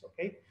minimize this.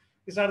 Okay,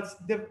 these are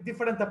the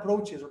different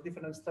approaches or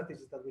different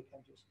strategies that we can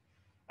use.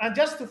 And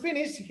just to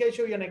finish, here I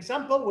show you an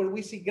example where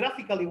we see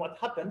graphically what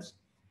happens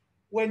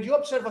when you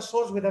observe a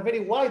source with a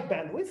very wide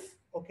bandwidth.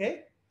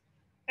 Okay,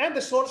 and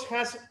the source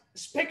has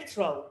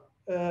spectral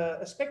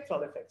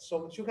effects.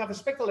 So you have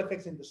spectral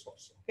effects in the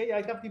source. Okay,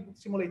 I have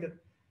simulated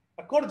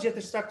a core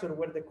jet structure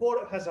where the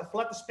core has a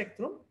flat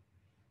spectrum,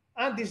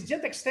 and this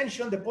jet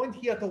extension, the point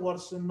here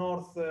towards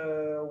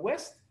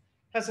northwest,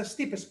 has a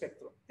steep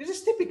spectrum. This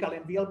is typical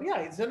in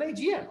VLBI. It's an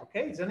AGN.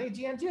 Okay, it's an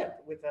AGN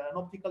jet with an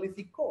optically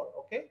thick core.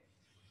 Okay,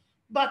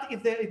 but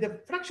if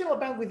the fractional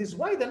bandwidth is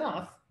wide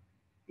enough,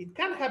 it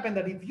can happen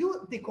that if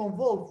you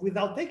deconvolve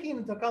without taking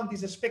into account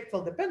this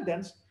spectral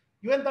dependence,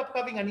 you end up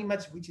having an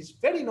image which is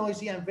very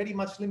noisy and very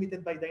much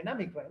limited by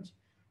dynamic range,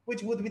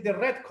 which would be the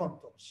red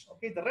contours.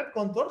 Okay, the red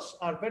contours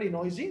are very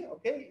noisy.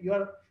 Okay, you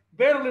are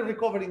barely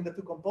recovering the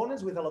two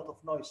components with a lot of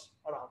noise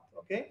around.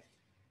 Okay,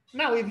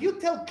 now if you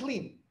tell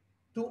Clean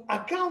to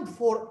account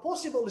for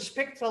possible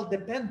spectral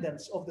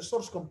dependence of the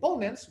source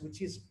components,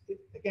 which is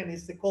again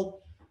is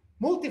called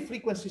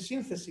multi-frequency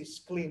synthesis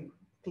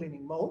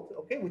cleaning mode.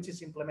 Okay, which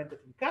is implemented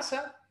in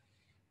CASA.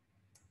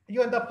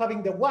 You end up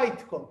having the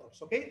white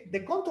contours. Okay, the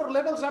contour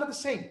levels are the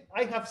same.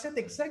 I have set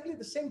exactly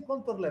the same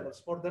contour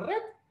levels for the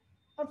red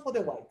and for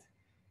the white.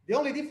 The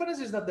only difference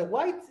is that the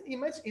white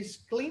image is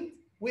cleaned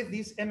with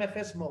this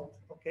MFS mode.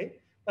 Okay,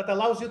 that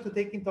allows you to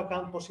take into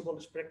account possible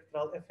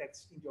spectral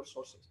effects in your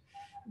sources.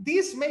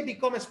 This may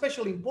become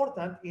especially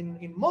important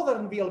in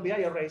modern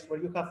VLBI arrays where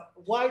you have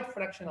wide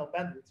fractional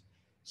bandwidths.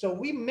 So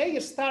we may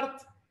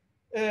start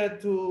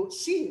to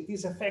see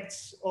these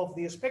effects of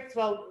the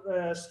spectral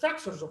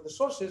structures of the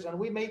sources, and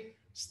we may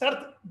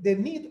start the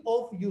need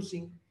of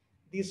using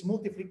this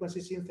multi-frequency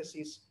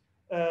synthesis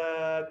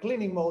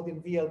cleaning mode in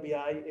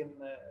VLBI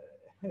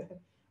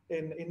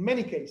in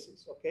many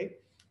cases. Okay,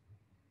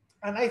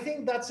 and I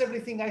think that's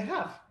everything I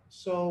have.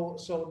 So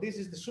this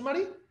is the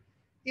summary.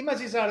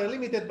 Images are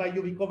limited by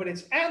UV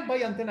coverage and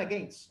by antenna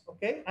gains.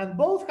 Okay, and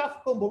both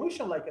have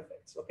convolution-like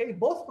effects. Okay,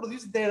 both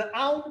produce their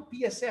own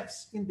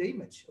PSFs in the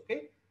image.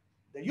 Okay,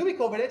 the UV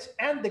coverage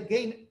and the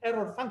gain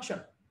error function.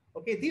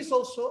 Okay, this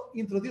also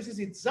introduces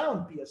its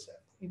own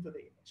PSF into the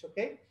image.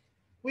 Okay,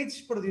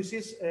 which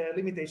produces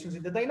limitations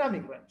in the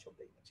dynamic range of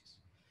the images.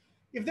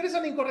 If there is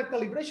an incorrect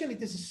calibration,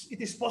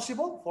 it is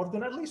possible,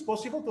 fortunately, it's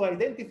possible to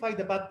identify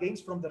the bad gains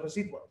from the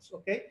residuals.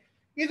 Okay,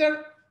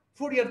 either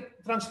Fourier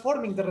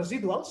transforming the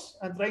residuals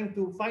and trying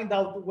to find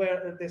out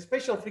where the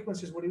spatial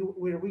frequencies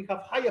where we have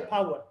higher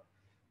power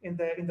in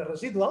the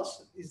residuals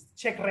is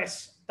check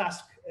res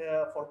task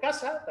for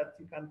CASA that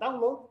you can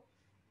download.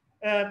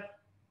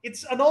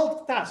 It's an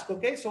old task,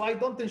 okay? So I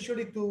don't ensure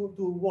it to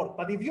work.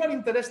 But if you are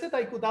interested,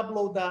 I could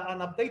upload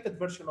an updated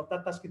version of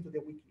that task into the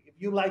wiki. If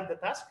you like the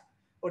task,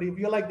 or if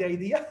you like the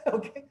idea,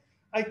 okay,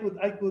 I could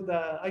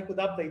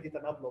update it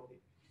and upload it.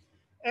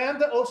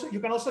 And also, you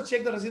can also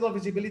check the residual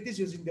visibilities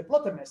using the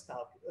plot MS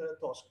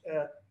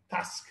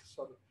task.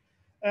 Sorry.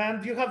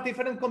 And you have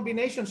different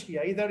combinations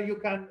here. Either you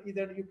can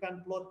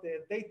plot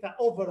the data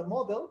over a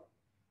model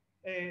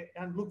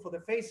and look for the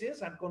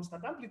phases and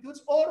constant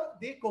amplitudes, or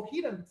the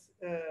coherent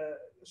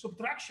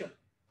subtraction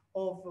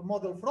of a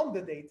model from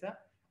the data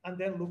and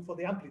then look for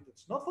the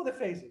amplitudes, not for the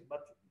phases,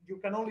 but you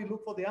can only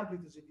look for the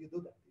amplitudes if you do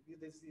that,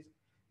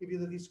 if you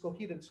do this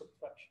coherent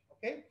subtraction.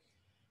 Okay.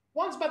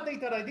 Once bad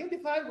data are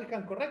identified, we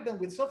can correct them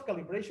with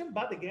self-calibration.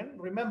 But again,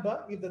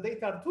 remember, if the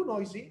data are too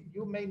noisy,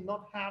 you may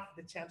not have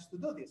the chance to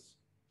do this.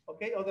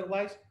 Okay,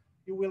 otherwise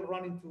you will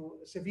run into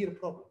severe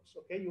problems.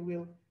 Okay, you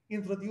will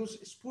introduce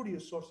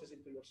spurious sources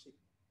into your signal.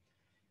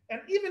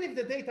 And even if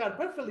the data are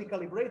perfectly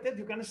calibrated,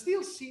 you can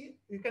still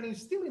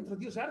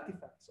introduce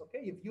artifacts.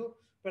 Okay, if you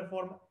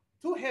perform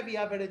too heavy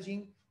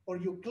averaging, or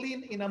you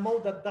clean in a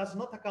mode that does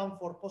not account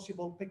for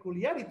possible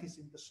peculiarities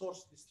in the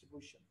source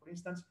distribution, for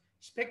instance,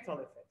 spectral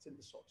effects in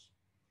the source.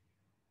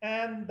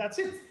 And that's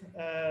it.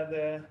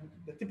 The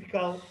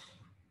typical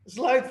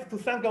slide to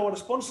thank our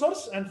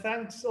sponsors, and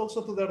thanks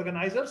also to the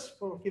organizers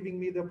for giving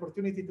me the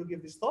opportunity to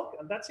give this talk.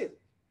 And that's it.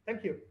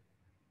 Thank you.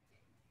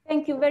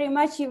 Thank you very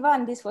much,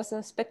 Ivan. This was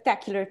a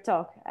spectacular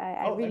talk.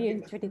 I really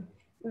enjoyed it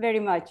very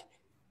much.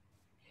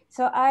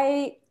 So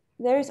I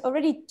There is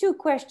already 2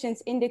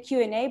 questions in the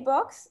Q&A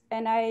box,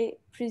 and I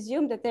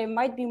presume that there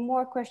might be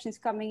more questions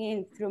coming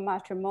in through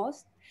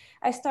Mattermost.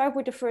 I start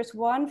with the first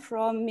one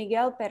from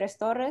Miguel Perez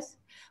Torres.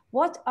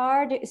 What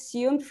are the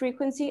assumed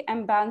frequency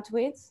and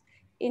bandwidths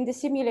in the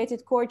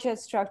simulated core jet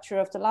structure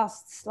of the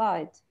last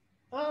slide?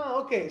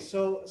 Okay,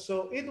 so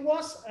it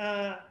was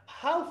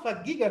half a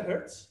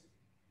gigahertz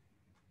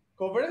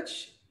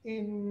coverage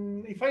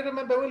in, if I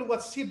remember well,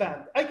 what's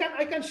C-band.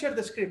 I can share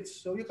the scripts,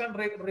 so you can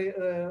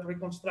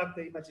reconstruct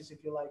the images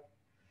if you like.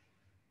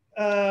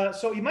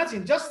 So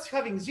imagine just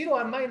having 0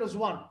 and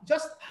 -1,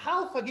 just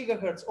half a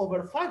gigahertz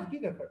over 5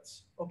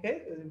 gigahertz,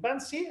 okay, in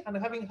band C, and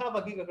having half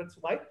a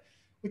gigahertz wide,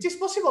 which is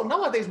possible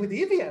nowadays with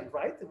the EVN,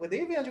 right? With the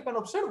EVN, you can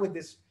observe with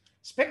this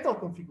spectral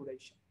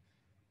configuration.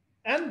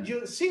 And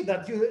you see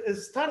that you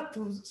start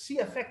to see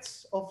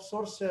effects of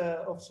source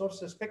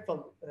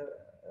spectral,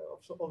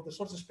 of the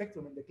source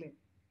spectrum in the CLIN.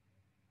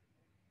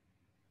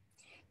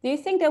 Do you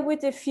think that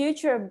with the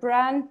future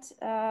brand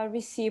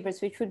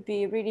receivers, which would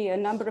be really a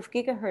number of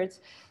gigahertz,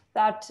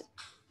 that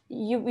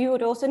we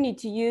would also need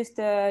to use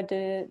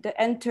the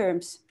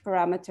n-terms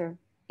parameter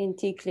in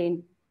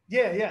T-CLIN?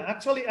 Yeah.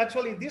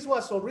 Actually, this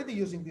was already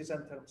using these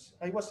n-terms.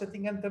 I was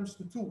setting n-terms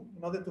to 2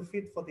 in order to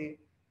fit for the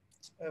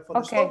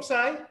slope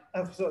side.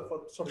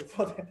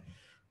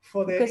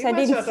 For the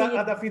image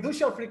at the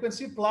fiducial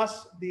frequency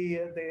plus the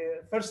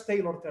first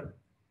Taylor term.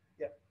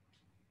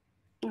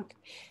 Okay.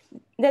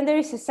 Then there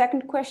is a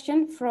second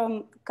question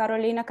from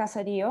Carolina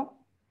Casadillo.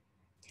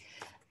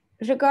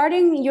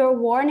 Regarding your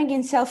warning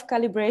in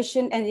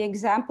self-calibration and the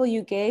example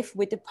you gave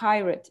with the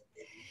pirate,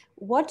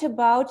 what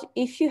about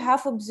if you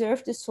have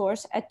observed the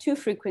source at 2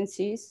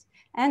 frequencies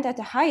and at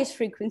the highest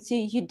frequency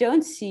you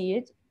don't see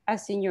it,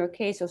 as in your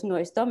case of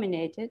noise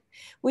dominated?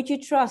 Would you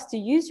trust to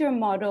use your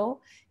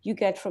model you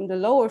get from the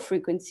lower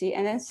frequency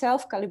and then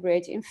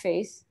self-calibrate in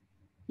phase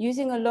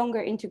using a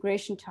longer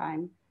integration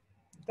time?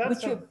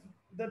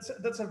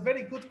 That's a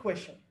very good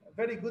question. A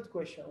very good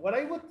question. What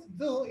I would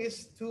do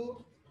is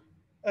to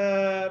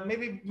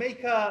maybe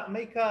make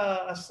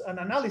an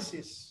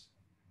analysis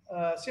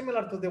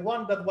similar to the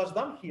one that was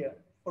done here,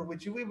 for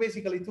which we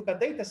basically took a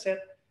data set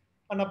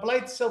and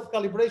applied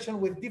self-calibration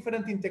with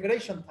different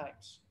integration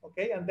times.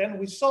 Okay, and then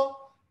we saw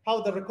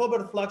how the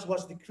recovered flux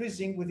was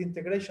decreasing with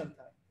integration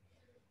time.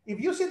 If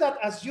you see that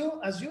as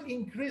you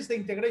increase the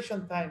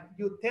integration time,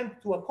 you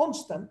tend to a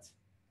constant.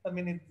 I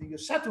mean, you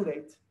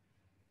saturate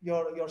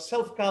your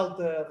self-called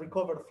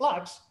recovered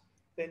flux,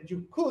 then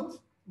you could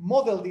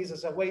model this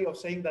as a way of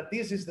saying that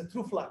this is the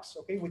true flux,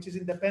 okay, which is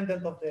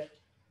independent of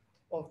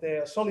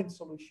the solid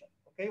solution,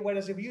 okay.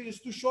 Whereas if you use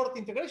 2 short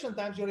integration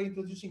times, you're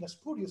introducing a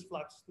spurious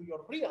flux to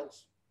your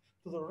reals,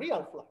 to the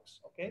real flux,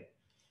 okay.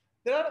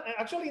 There are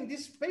actually in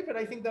this paper,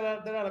 I think there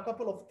are a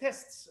couple of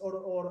tests or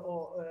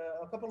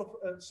a couple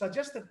of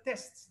suggested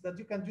tests that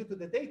you can do to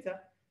the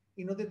data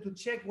in order to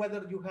check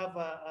whether you have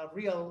a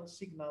real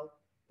signal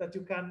that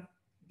you can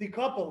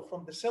decouple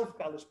from the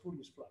self-called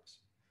spurious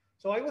flux.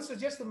 So I would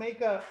suggest to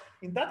make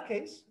in that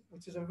case,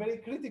 which is a very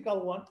critical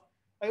one,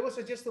 I would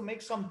suggest to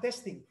make some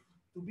testing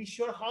to be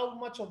sure how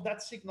much of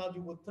that signal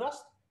you would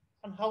trust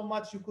and how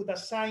much you could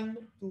assign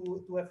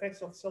to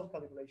effects of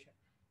self-calibration.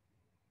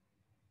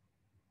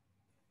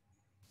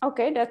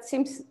 Okay, that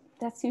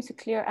seems a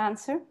clear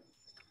answer.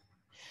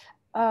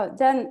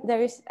 Then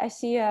there is, I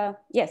see,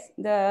 yes,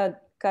 the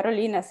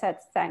Carolina said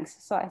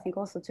thanks. So I think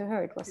also to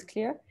her it was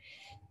clear.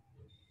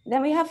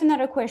 Then we have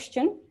another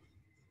question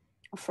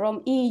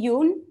from E.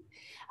 Yoon.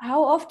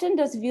 How often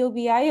does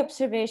VLBI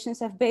observations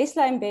have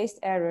baseline-based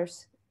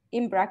errors,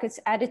 in brackets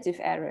additive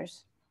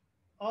errors?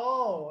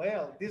 Oh,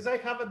 well, this I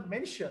haven't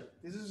mentioned.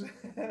 This is,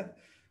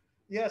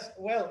 yes,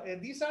 well,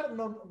 these are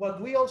what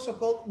we also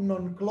call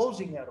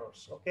non-closing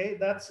errors, okay?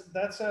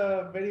 That's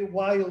a very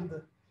wild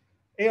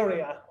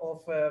area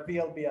of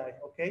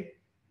VLBI, okay?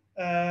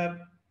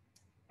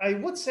 I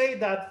would say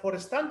that for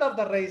standard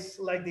arrays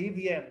like the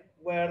EVN,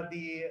 where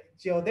the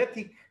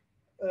geodetic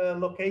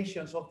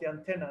locations of the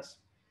antennas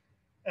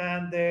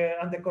and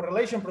the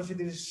correlation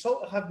procedures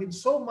have been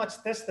so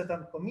much tested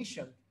and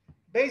commissioned,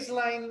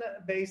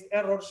 baseline-based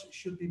errors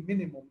should be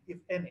minimum, if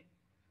any.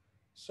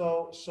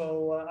 So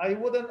I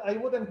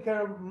wouldn't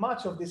care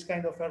much of this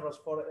kind of errors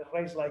for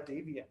arrays like the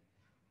EVN.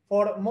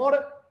 For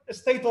more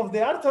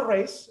state-of-the-art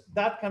arrays,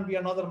 that can be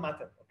another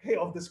matter, okay,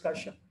 of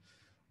discussion.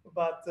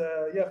 But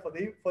yeah, for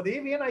the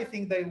EVN, I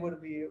think they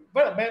would be,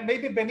 well,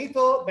 maybe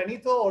Benito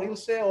or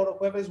Ilse or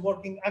whoever is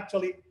working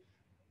actually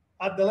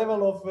at the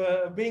level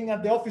of being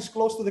at the office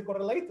close to the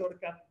correlator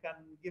can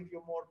give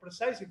you more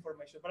precise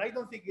information. But I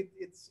don't think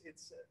it's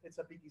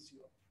a big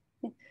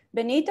issue.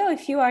 Benito,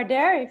 if you are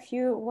there, if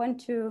you want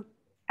to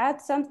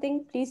add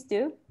something, please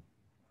do.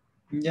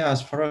 Yeah,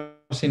 as far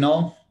as I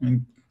know,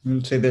 I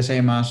will say the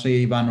same as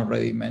Ivan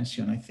already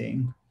mentioned, I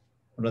think,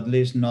 or at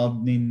least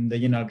not in the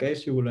general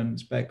case. You wouldn't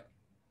expect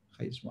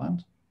highest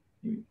ones.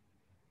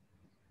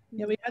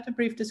 Yeah, we had a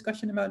brief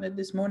discussion about it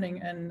this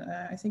morning, and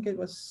I think it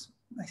was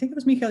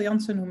Michael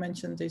Janssen who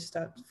mentioned this,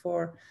 that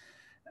for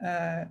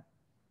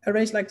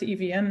arrays like the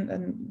EVN,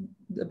 and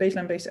the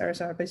baseline-based errors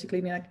are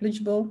basically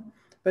negligible.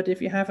 But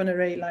if you have an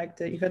array like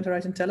the Event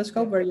Horizon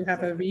Telescope, where you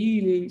have a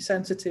really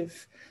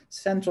sensitive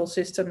central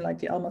system like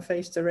the ALMA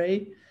phased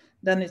array,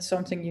 then it's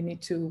something you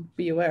need to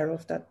be aware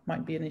of. That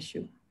might be an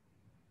issue.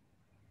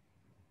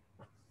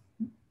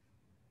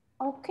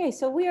 Okay,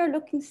 so we are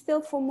looking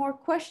still for more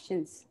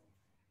questions.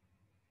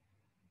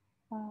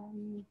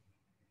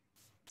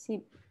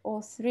 See,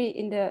 all three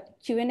in the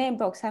Q&A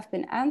box have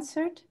been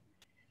answered.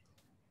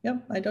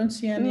 Yep, I don't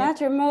see any.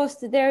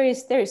 Mattermost, there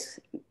is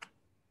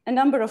a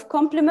number of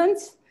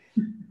compliments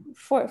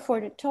for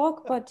the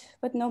talk, but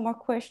no more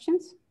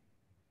questions.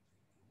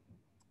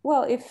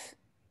 Well,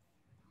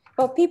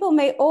 people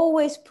may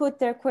always put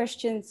their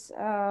questions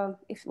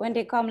when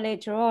they come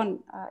later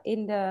on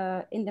in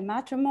the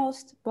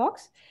Mattermost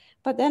box,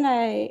 but then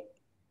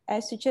I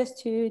suggest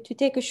to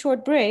take a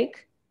short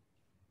break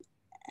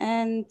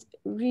and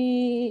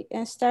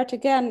start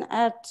again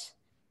at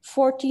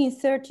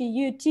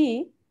 14:30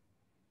 UT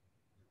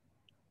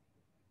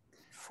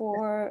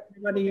for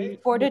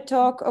the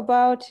talk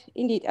about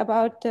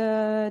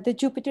the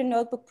Jupyter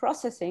Notebook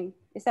processing.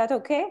 Is that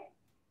okay?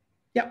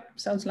 Yeah,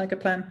 sounds like a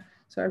plan.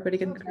 So everybody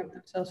can grab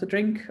themselves a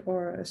drink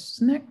or a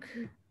snack.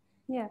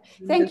 Yeah,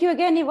 thank you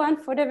again, Iván,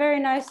 for the very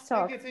nice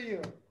talk. Thank you to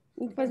you.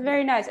 It was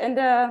very nice, and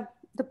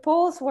the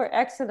polls were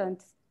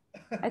excellent.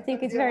 I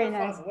think it's very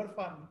nice. What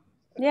fun.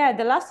 Yeah,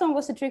 the last one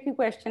was a tricky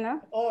question, huh?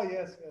 Oh,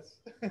 yes, yes.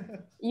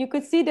 You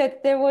could see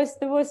that there was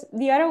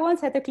the other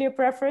ones had a clear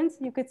preference.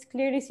 You could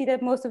clearly see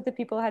that most of the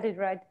people had it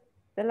right.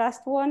 The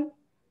last one.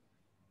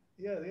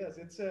 Yeah, yes,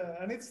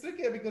 and it's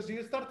tricky because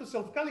you start to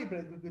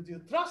self-calibrate because you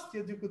trust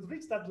that you could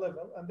reach that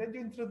level, and then you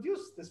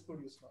introduce the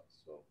spurious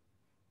noise. So,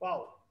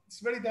 wow,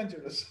 it's very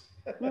dangerous.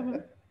 Mm-hmm.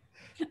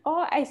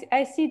 Oh,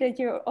 I see that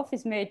your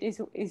office mate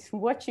is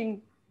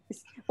watching.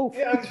 Oh.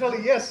 Yeah,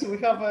 actually, yes, we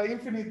have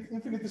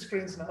infinite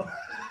screens now.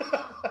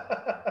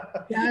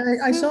 Yeah,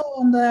 I saw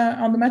on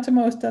the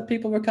Mattermost that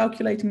people were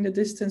calculating the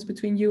distance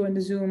between you and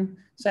the Zoom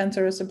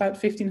center is about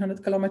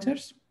 1,500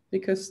 kilometers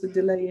because the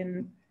delay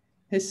in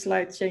his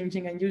slide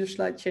changing and user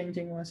slide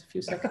changing was a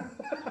few seconds.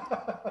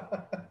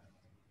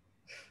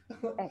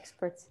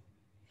 Experts.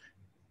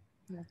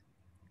 Yeah.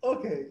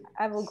 Okay.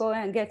 I will go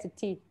and get the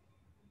tea.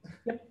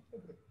 Yep.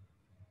 Okay.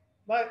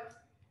 Bye.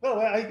 Well,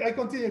 I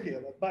continue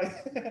here. Bye.